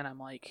house. And I'm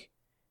like,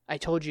 I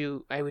told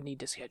you I would need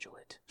to schedule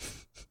it.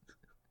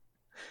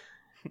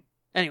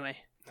 Anyway.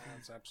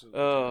 That's absolutely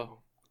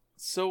terrible.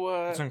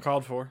 So, It's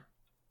uncalled for.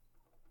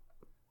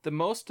 the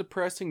most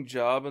depressing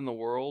job in the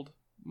world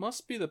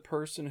must be the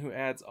person who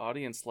adds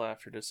audience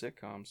laughter to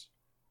sitcoms.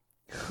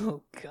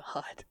 Oh,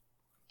 God.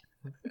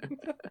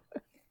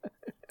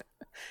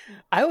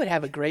 I would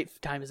have a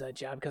great time as that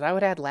job because I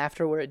would add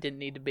laughter where it didn't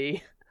need to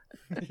be.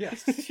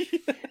 Yes.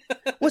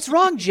 What's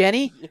wrong,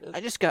 Jenny? I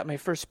just got my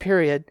first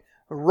period.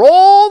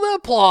 Roll the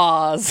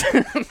applause.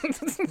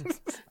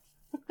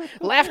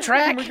 Laugh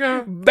track. Oh my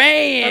God.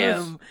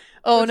 Bam.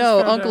 Oh just no,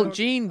 found Uncle out.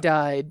 Gene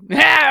died.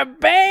 Ha,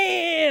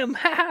 bam.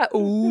 Ha,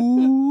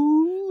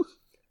 ooh.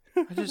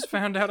 I just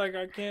found out I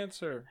got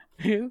cancer.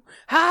 Ha,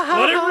 ha,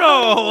 Let it ha.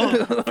 roll.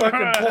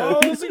 Fucking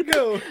applause and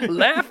go.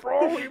 Laugh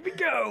roll. Here we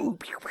go.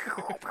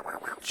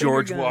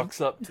 George Finger gun.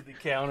 walks up to the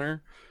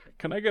counter.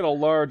 Can I get a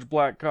large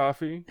black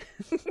coffee?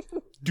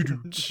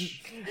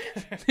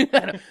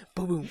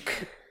 Boom.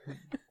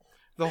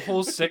 The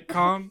whole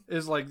sitcom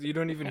is like you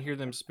don't even hear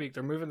them speak.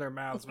 They're moving their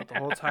mouths, but the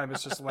whole time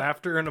it's just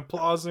laughter and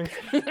applauding.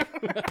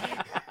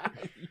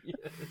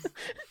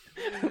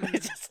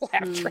 It's just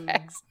laugh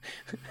tracks.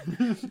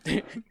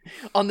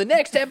 On the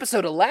next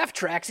episode of Laugh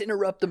Tracks,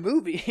 interrupt the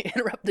movie,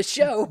 interrupt the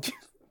show.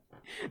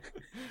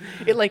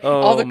 It like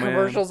all the man.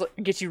 commercials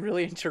get you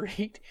really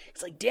intrigued.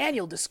 It's like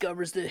Daniel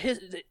discovers the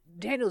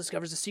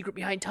secret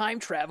behind time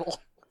travel.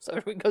 So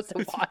everyone goes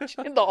to watch,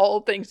 and the whole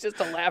thing's just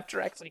a laugh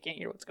track, so you can't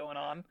hear what's going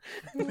on.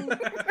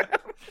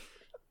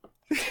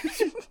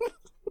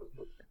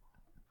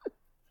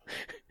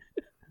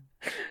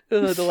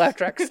 The laugh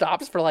track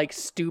stops for like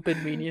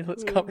stupid,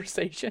 meaningless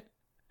conversation.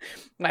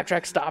 Laugh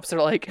track stops.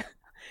 They're like,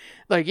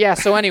 yeah.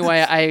 So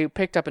anyway, I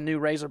picked up a new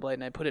razor blade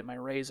and I put it in my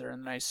razor,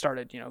 and then I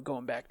started,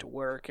 going back to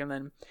work, and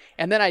then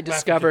I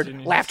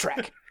discovered laugh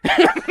track.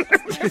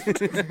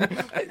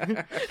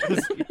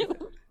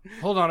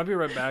 Hold on, I'll be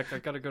right back. I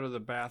gotta go to the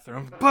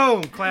bathroom.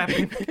 Boom!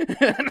 Clapping.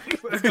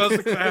 There goes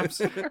the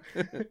claps.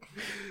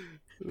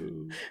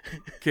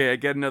 Okay, I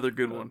got another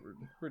good one.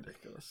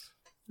 Ridiculous.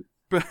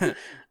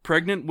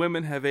 Pregnant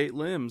women have 8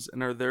 limbs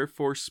and are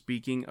therefore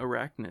speaking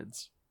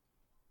arachnids.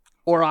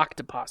 Or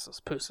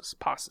octopuses.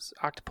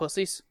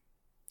 Octopussies.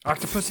 Octopussies.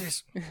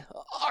 Octopussy.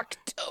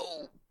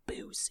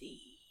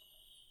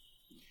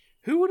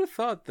 Who would have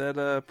thought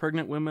that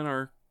pregnant women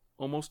are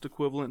almost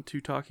equivalent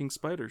to talking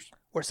spiders?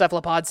 Or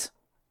cephalopods.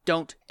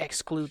 Don't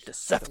exclude the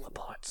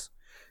cephalopods.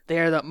 They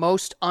are the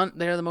most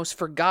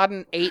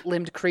forgotten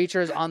 8-limbed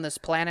creatures on this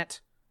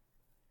planet.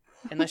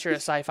 Unless you're a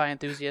sci-fi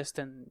enthusiast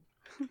and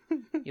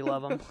you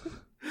love them.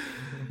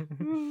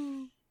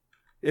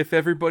 If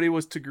everybody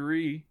was to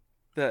agree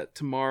that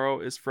tomorrow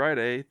is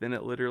Friday, then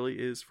it literally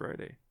is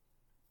Friday.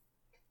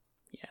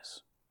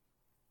 Yes.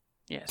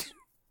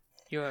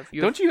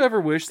 Don't you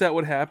ever wish that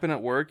would happen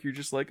at work? You're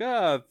just like,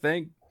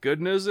 thank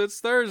goodness it's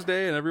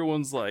Thursday, and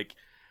everyone's like,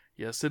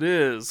 yes, it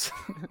is.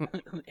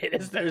 It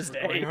is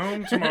Thursday. Going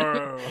home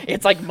tomorrow.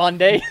 It's like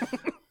Monday.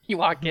 You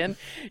walk in,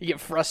 you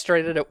get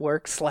frustrated at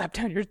work, slap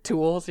down your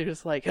tools. You're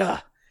just like,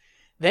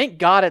 thank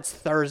God it's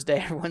Thursday.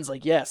 Everyone's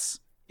like, yes,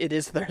 it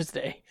is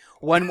Thursday.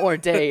 One more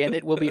day and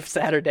it will be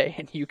Saturday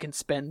and you can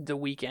spend the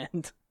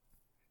weekend.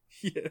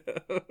 Yeah.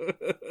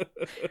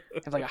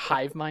 Have like a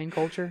hive mind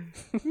culture.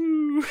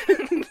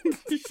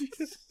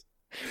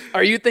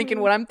 Are you thinking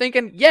what I'm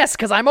thinking? Yes,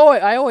 because I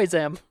always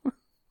am.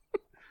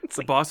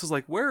 The boss is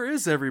like, where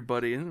is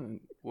everybody? And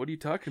what are you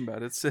talking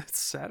about? It's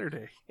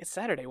Saturday. It's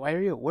Saturday. Why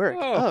are you at work?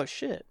 Oh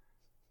shit.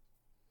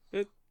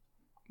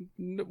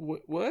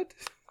 What?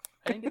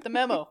 I didn't get the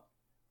memo.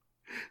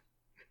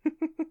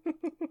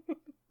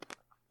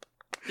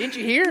 Didn't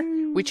you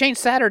hear? We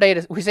changed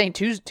we saying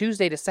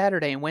Tuesday to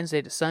Saturday and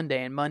Wednesday to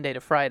Sunday and Monday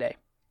to Friday.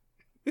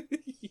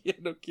 Yeah,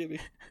 no kidding.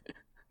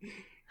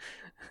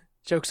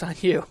 Joke's on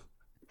you.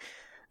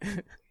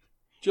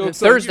 Joke's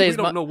Thursday's on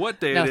you. We don't know what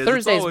day it is.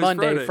 Thursday's it's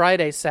Monday,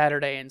 Friday's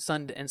Saturday, and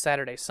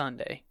Saturday's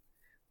Sunday.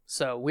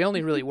 So we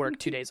only really work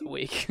 2 days a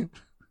week.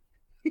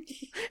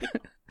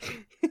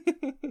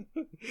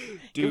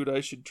 Dude,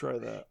 I should try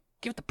that.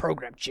 Give it the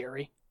program,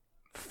 Jerry.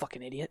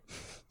 Fucking idiot.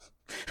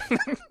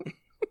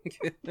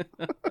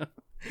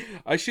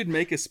 I should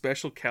make a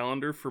special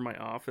calendar for my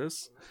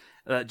office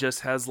that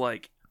just has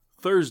like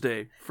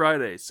Thursday,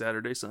 Friday,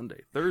 Saturday,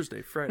 Sunday.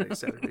 Thursday, Friday,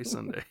 Saturday,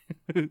 Sunday.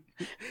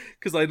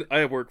 Because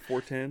I work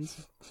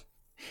 4/10s.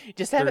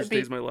 Just have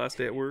Thursday's it be my last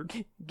day at work.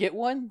 Get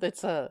one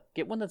that's that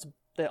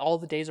all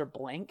the days are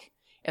blank,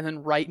 and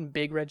then write in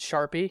big red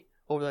Sharpie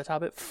over the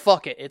top of it.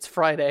 Fuck it, it's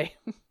Friday.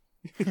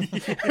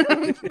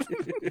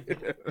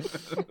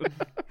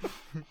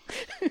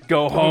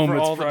 Go home, For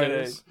it's all the Friday.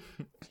 days.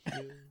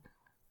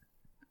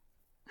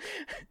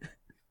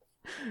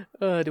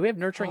 Do we have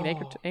nurturing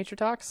nature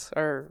talks?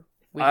 Or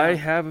I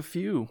have a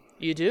few.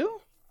 You do?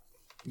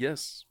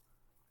 Yes.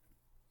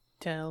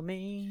 Tell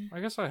me. I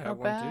guess I have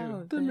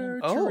one too. The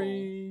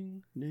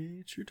nurturing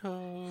nature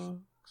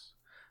talks.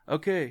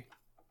 Okay.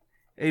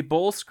 A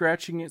bull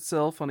scratching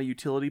itself on a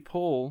utility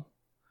pole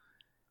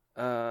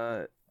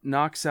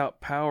knocks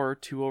out power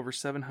to over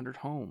 700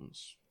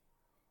 homes.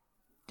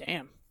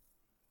 Damn.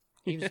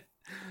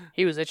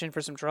 He was itching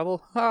for some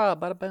trouble.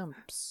 Bada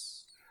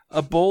bumps.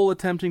 A bull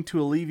attempting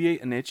to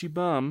alleviate an itchy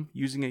bum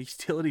using a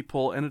utility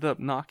pole ended up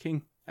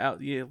knocking out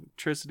the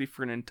electricity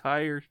for an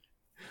entire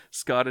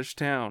Scottish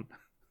town.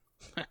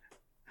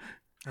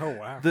 Oh,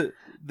 wow.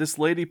 This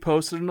lady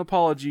posted an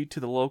apology to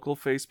the local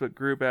Facebook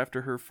group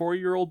after her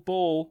 4-year-old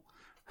bull,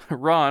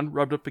 Ron,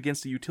 rubbed up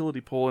against a utility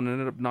pole and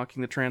ended up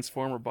knocking the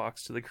transformer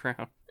box to the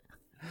ground,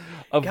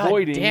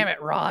 avoiding God damn it,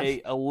 Ron.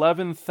 a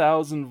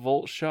 11,000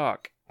 volt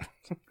shock.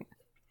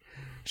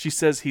 She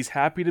says he's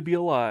happy to be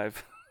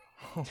alive.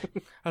 I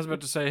was about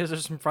to say, is there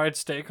some fried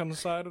steak on the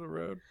side of the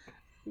road?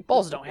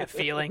 Bulls don't have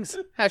feelings.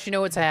 How'd you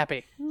know it's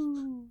happy?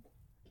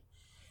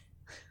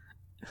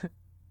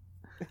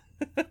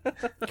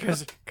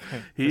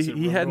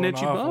 He had an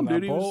itchy bum,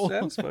 dude. He was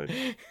satisfied.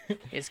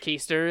 His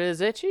keister is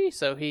itchy,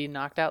 so he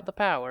knocked out the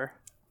power.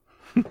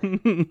 Can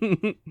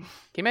you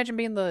imagine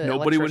being the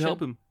Nobody would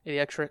help him.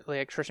 The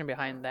electrician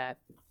behind that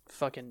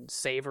fucking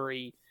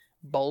savory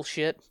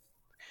bullshit.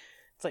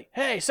 It's like,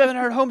 hey,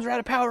 700 homes are out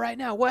of power right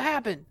now. What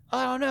happened?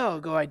 I don't know.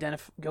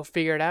 Go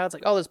figure it out. It's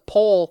like, oh, this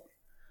pole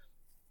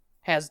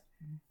has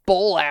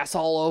bull ass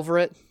all over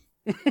it.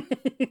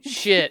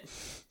 Shit.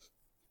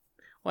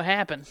 What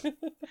happened?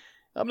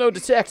 I'm no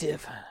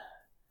detective.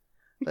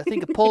 But I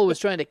think a bull was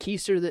trying to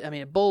keister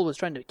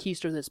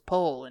this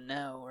pole, and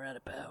now we're out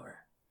of power.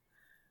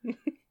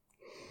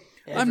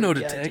 I'm no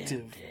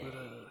detective.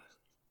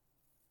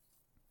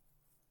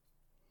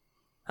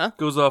 Huh?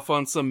 Goes off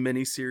on some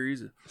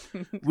mini-series.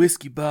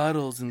 Whiskey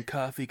bottles and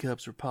coffee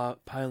cups were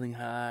piling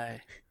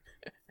high.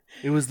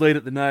 It was late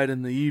at the night,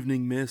 and the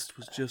evening mist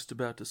was just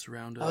about to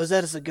surround us. I was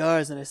out of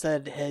cigars, and I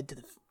decided to head to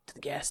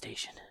the gas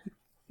station.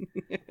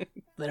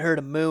 Then I heard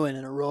a mooing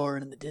and a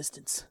roaring in the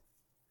distance.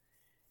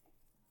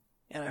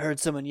 And I heard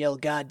someone yell,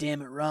 "God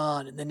damn it,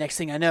 Ron!" And the next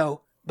thing I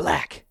know,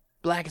 black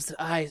as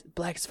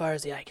far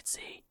as the eye could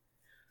see.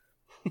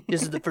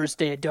 This is the first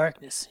day of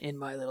darkness in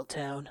my little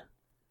town.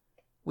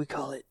 We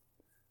call it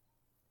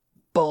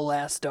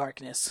bull-ass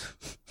darkness.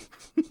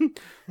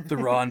 The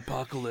Ron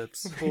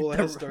apocalypse.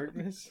 Full-ass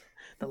darkness.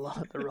 The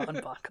Ron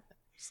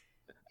apocalypse.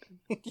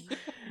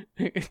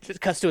 It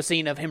just cuts to a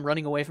scene of him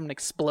running away from an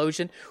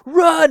explosion.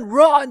 Run!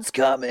 Ron's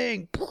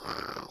coming!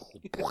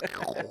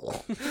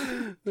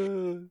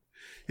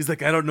 He's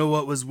like, I don't know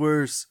what was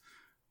worse,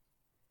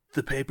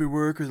 the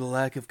paperwork or the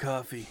lack of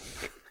coffee.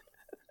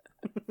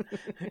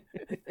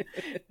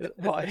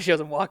 Well, she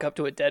doesn't walk up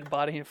to a dead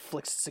body and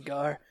flicks a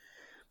cigar.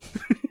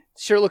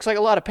 Sure looks like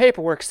a lot of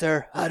paperwork,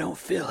 sir. I don't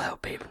fill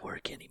out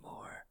paperwork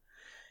anymore.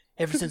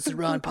 Ever since the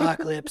Ron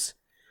apocalypse,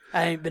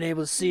 I ain't been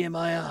able to see in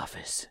my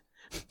office.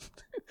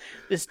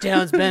 This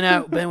town's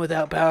been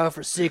without power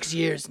for 6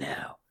 years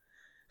now.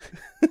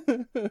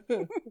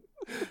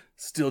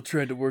 Still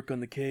trying to work on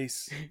the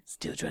case.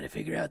 Still trying to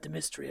figure out the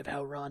mystery of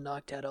how Ron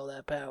knocked out all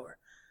that power.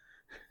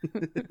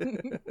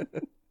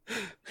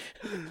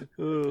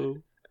 Oh.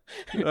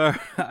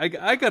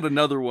 I got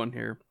another one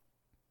here.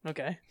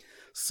 Okay.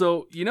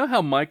 So, you know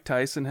how Mike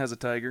Tyson has a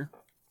tiger?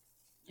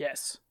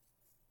 Yes.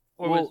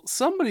 Well,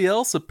 somebody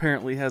else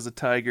apparently has a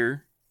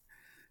tiger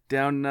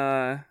down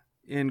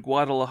in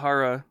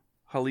Guadalajara,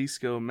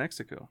 Jalisco,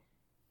 Mexico.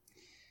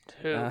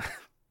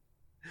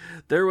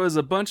 There was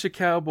a bunch of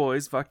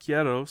cowboys,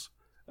 vaqueros,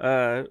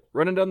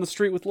 running down the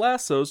street with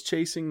lassos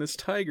chasing this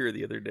tiger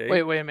the other day.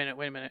 Wait a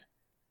minute.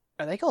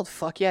 Are they called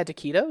fuck yeah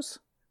taquitos?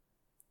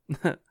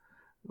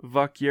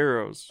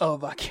 Vaqueros. Oh,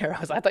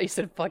 vaqueros. I thought you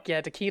said fuck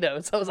yeah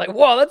taquitos. I was like,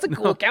 whoa, that's a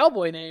cool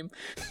cowboy name.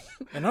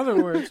 In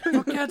other words,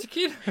 fuck yeah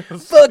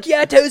taquitos. Fuck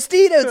yeah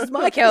Tostitos is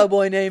my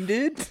cowboy name,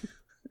 dude.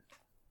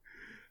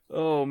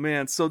 Oh,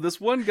 man. So this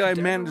one guy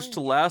managed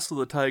to lasso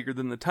the tiger,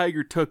 then the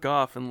tiger took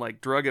off and,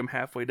 like, drug him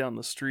halfway down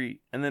the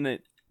street. And then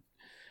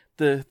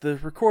the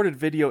recorded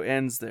video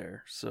ends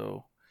there,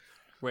 so...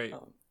 Wait.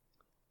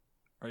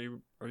 Are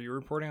you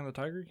reporting on the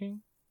Tiger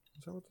King?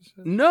 Is that what this is?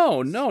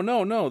 No.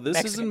 This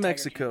is Mexican in Tiger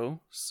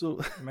Mexico.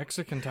 So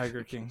Mexican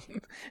Tiger King.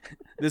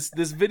 this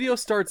video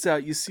starts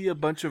out, you see a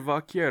bunch of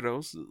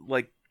vaqueros,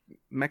 like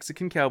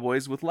Mexican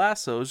cowboys with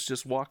lassos,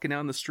 just walking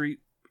down the street,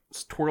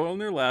 twirling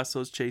their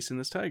lassos, chasing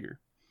this tiger,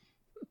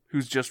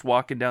 who's just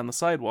walking down the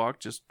sidewalk,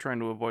 just trying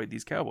to avoid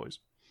these cowboys.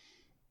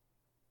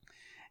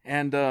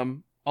 And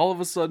all of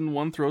a sudden,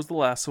 one throws the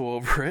lasso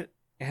over it,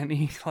 and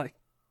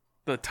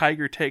the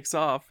tiger takes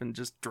off and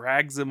just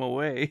drags him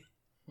away.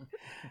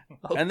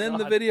 Oh, and then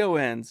the video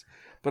ends.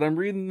 But I'm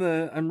reading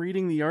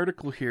the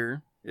article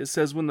here. It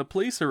says when the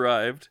police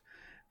arrived,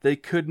 they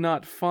could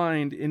not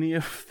find any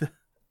of the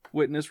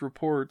witness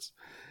reports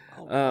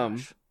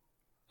of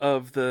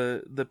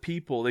the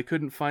people. They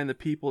couldn't find the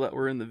people that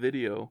were in the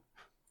video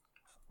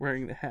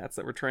wearing the hats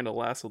that were trying to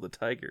lasso the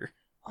tiger.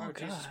 Oh,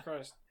 Jesus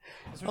Christ.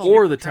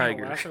 Or the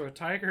tiger. Lasso a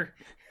tiger.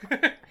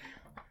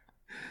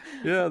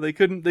 Yeah, they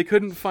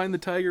couldn't find the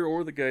tiger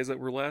or the guys that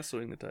were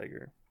lassoing the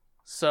tiger.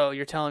 So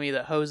you're telling me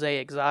that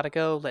Jose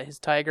Exotico let his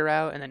tiger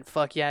out, and then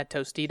fuck yeah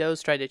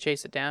Tostitos tried to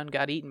chase it down,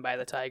 got eaten by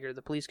the tiger.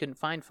 The police couldn't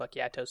find fuck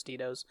yeah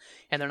Tostitos,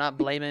 and they're not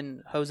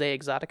blaming Jose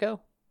Exotico?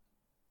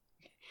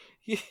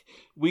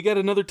 We got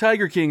another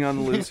Tiger King on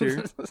the loose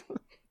here.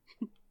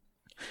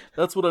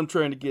 That's what I'm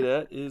trying to get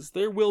at, is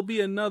there will be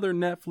another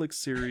Netflix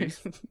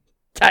series.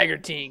 Tiger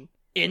King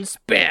in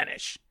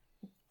Spanish.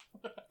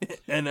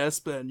 En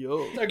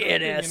Espanol.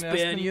 En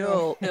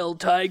Espanol. El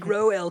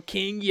Tigro, El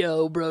King,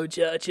 yo, bro,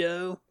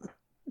 chacho.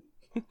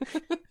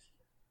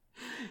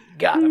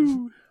 Got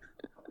him.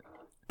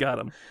 Got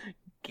him.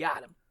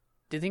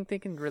 Do you think they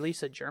can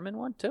release a German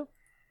one, too?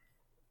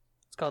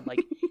 It's called,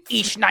 like,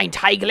 Ich nein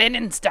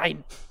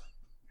Tiglennenstein.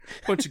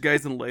 Bunch of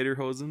guys in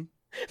lederhosen.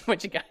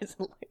 Bunch of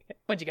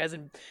guys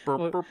in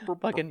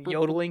fucking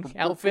yodeling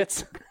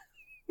outfits.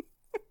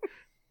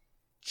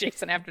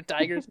 Chasing after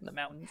tigers in the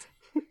mountains.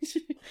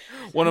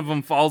 One of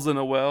them falls in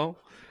a well.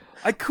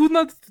 I could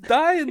not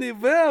die in the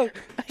well.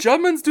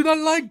 Germans do not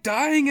like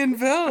dying in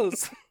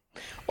wells.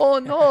 Oh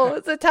no,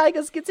 the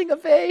tiger's getting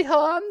away,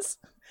 Hans.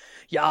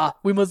 Yeah,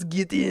 we must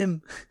get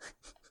him.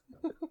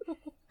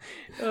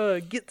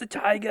 Get the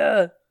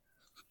tiger.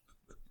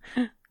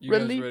 You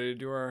guys ready to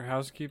do our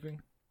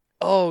housekeeping?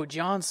 Oh,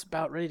 John's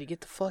about ready to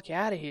get the fuck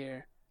out of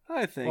here.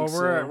 I think well, so.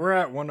 we're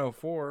at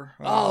 104.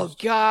 Oh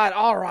God!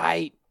 All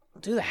right,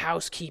 do the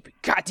housekeeping.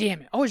 God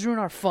damn it! Always ruin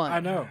our fun. I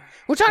know.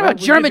 We're talking about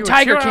German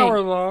Tiger King. 2 hour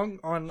long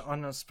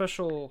on a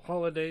special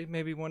holiday.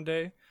 Maybe one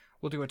day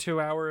we'll do a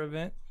 2-hour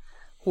event.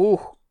 Ooh.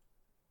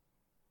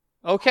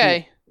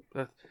 Okay.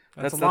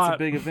 That's a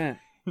big event.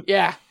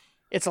 Yeah,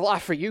 it's a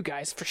lot for you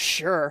guys for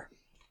sure.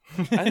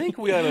 I think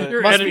we ought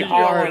to. Must be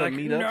hard. To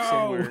meet up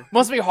somewhere.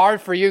 Must be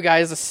hard for you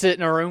guys to sit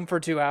in a room for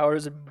 2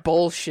 hours and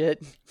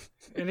bullshit.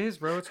 It is,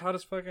 bro. It's hot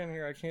as fuck in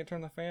here. I can't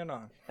turn the fan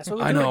on. That's what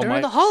we I do know,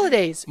 during the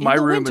holidays. in My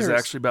the room winters. is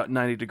actually about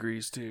 90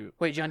 degrees too.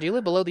 Wait, John, do you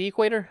live below the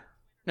equator?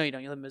 No, you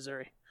don't. You live in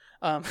Missouri.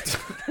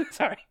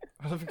 Sorry.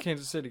 I live in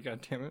Kansas City,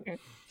 goddammit.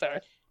 Sorry.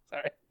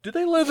 Do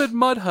they live in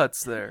mud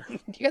huts there? Do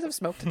you guys have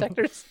smoke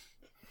detectors?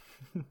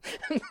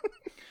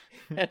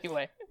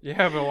 Anyway.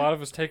 Yeah, but a lot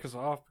of us take us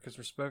off because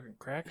we're smoking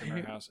crack in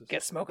our houses.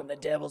 Get smoking the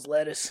devil's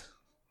lettuce.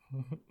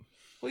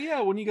 Well,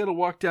 yeah, when you got to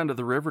walk down to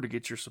the river to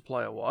get your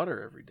supply of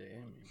water every day.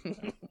 I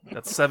mean,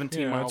 that's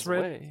 17 miles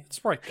away.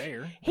 It's right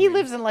there. He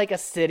lives in like a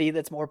city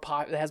that's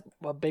that has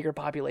a bigger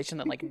population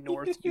than like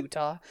North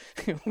Utah.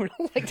 We're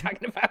like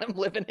talking about him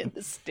living in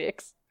the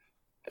sticks.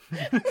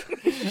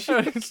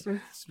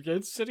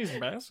 Kansas City's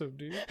massive,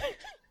 dude.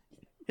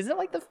 Isn't it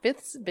like the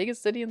 5th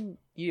biggest city in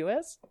the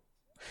U.S.?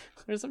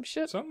 Or some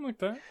shit? Something like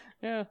that.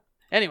 Yeah.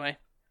 Anyway,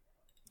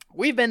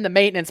 we've been the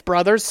Maintenance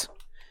Brothers.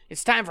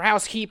 It's time for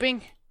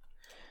housekeeping.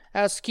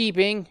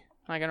 Housekeeping,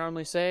 like I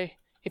normally say.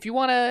 If you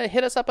want to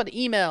hit us up on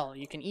email,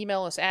 you can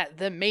email us at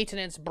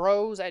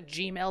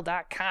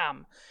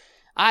themaintenancebros@gmail.com.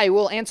 I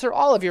will answer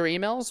all of your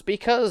emails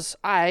because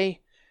I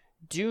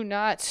do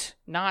not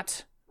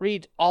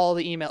read all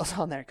the emails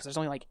on there because there's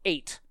only like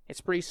 8.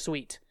 It's pretty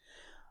sweet.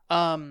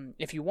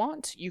 If you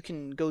want, you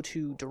can go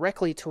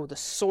directly to the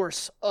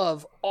source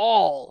of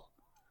all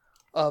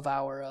of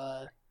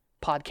our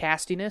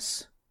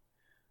podcastiness.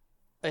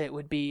 It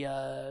would be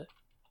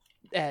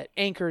at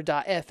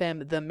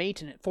anchor.fm the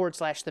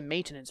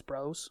maintenance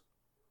bros.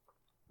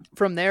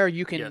 From there,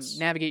 you can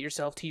navigate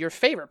yourself to your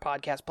favorite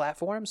podcast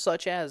platforms,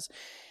 such as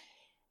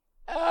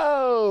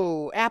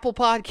Apple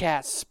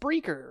Podcasts,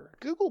 Spreaker,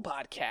 Google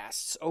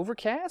Podcasts,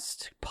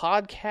 Overcast,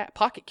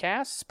 Pocket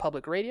Casts,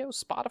 Public Radio,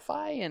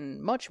 Spotify,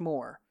 and much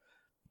more.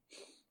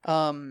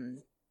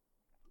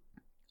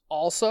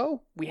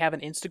 Also, we have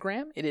an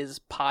Instagram. It is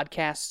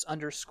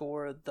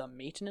podcasts_the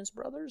Maintenance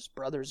Brothers.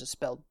 Brothers is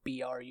spelled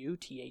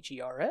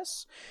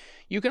BRUTHERS.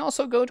 You can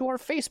also go to our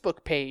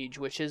Facebook page,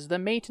 which is the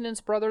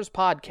Maintenance Brothers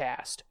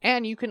Podcast.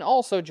 And you can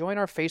also join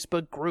our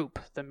Facebook group,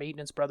 the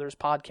Maintenance Brothers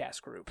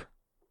Podcast Group,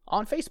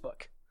 on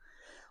Facebook.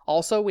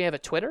 Also, we have a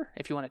Twitter.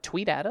 If you want to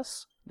tweet at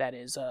us, that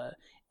is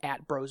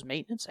at Bros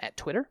Maintenance at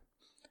Twitter.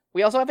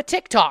 We also have a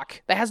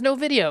TikTok that has no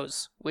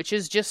videos, which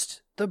is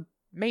just the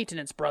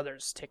Maintenance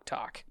Brothers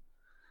TikTok.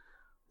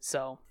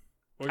 So,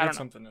 We'll I get don't know.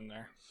 something in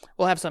there.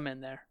 We'll have some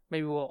in there.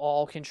 Maybe we'll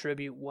all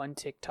contribute one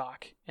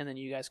TikTok, and then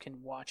you guys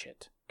can watch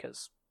it,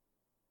 because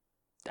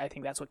I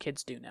think that's what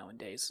kids do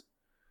nowadays.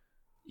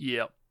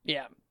 Yep.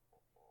 Yeah.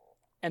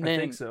 And I then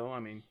think so. I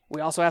mean,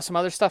 we also have some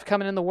other stuff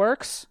coming in the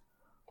works,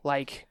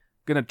 like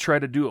gonna try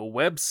to do a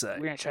website.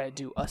 we're going to try to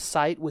do a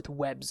site with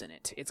webs in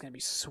it. It's going to be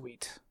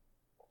sweet.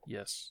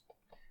 Yes.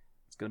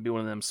 It's gonna be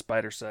one of them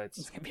spider It's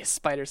sites. going to be a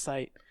spider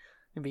site.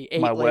 It's going to be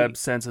My web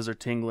senses are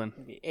tingling.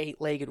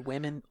 eight-legged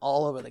women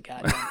all over the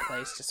goddamn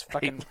place, just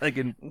fucking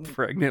Eight-legged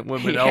pregnant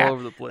women Yeah. all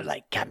over the place.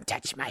 like, come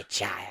touch my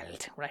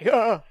child. We're like,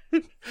 oh.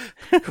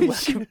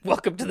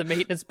 welcome to the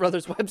Maintenance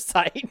Brothers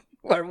website,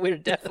 where we're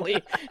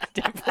definitely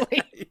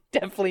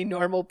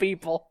normal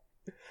people.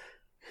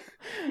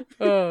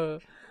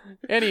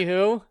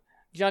 Anywho,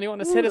 John, you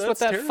want to hit us with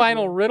that that's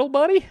final terrible. riddle,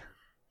 buddy?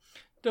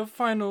 The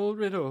final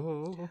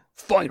riddle.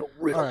 Final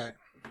riddle. All right.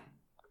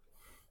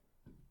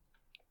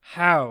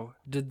 How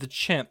did the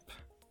chimp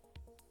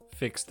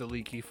fix the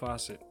leaky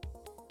faucet?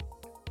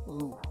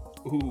 Ooh,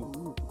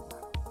 Ooh.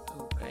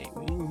 baby.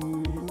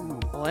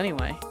 Well,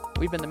 anyway,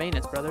 we've been the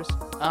Maintenance Brothers.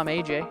 I'm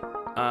AJ.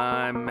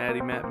 I'm Matt.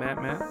 And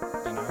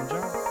I'm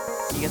John.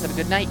 You guys have a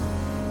good night.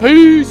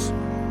 Peace.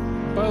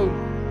 Boom.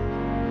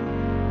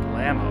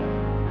 Blammo.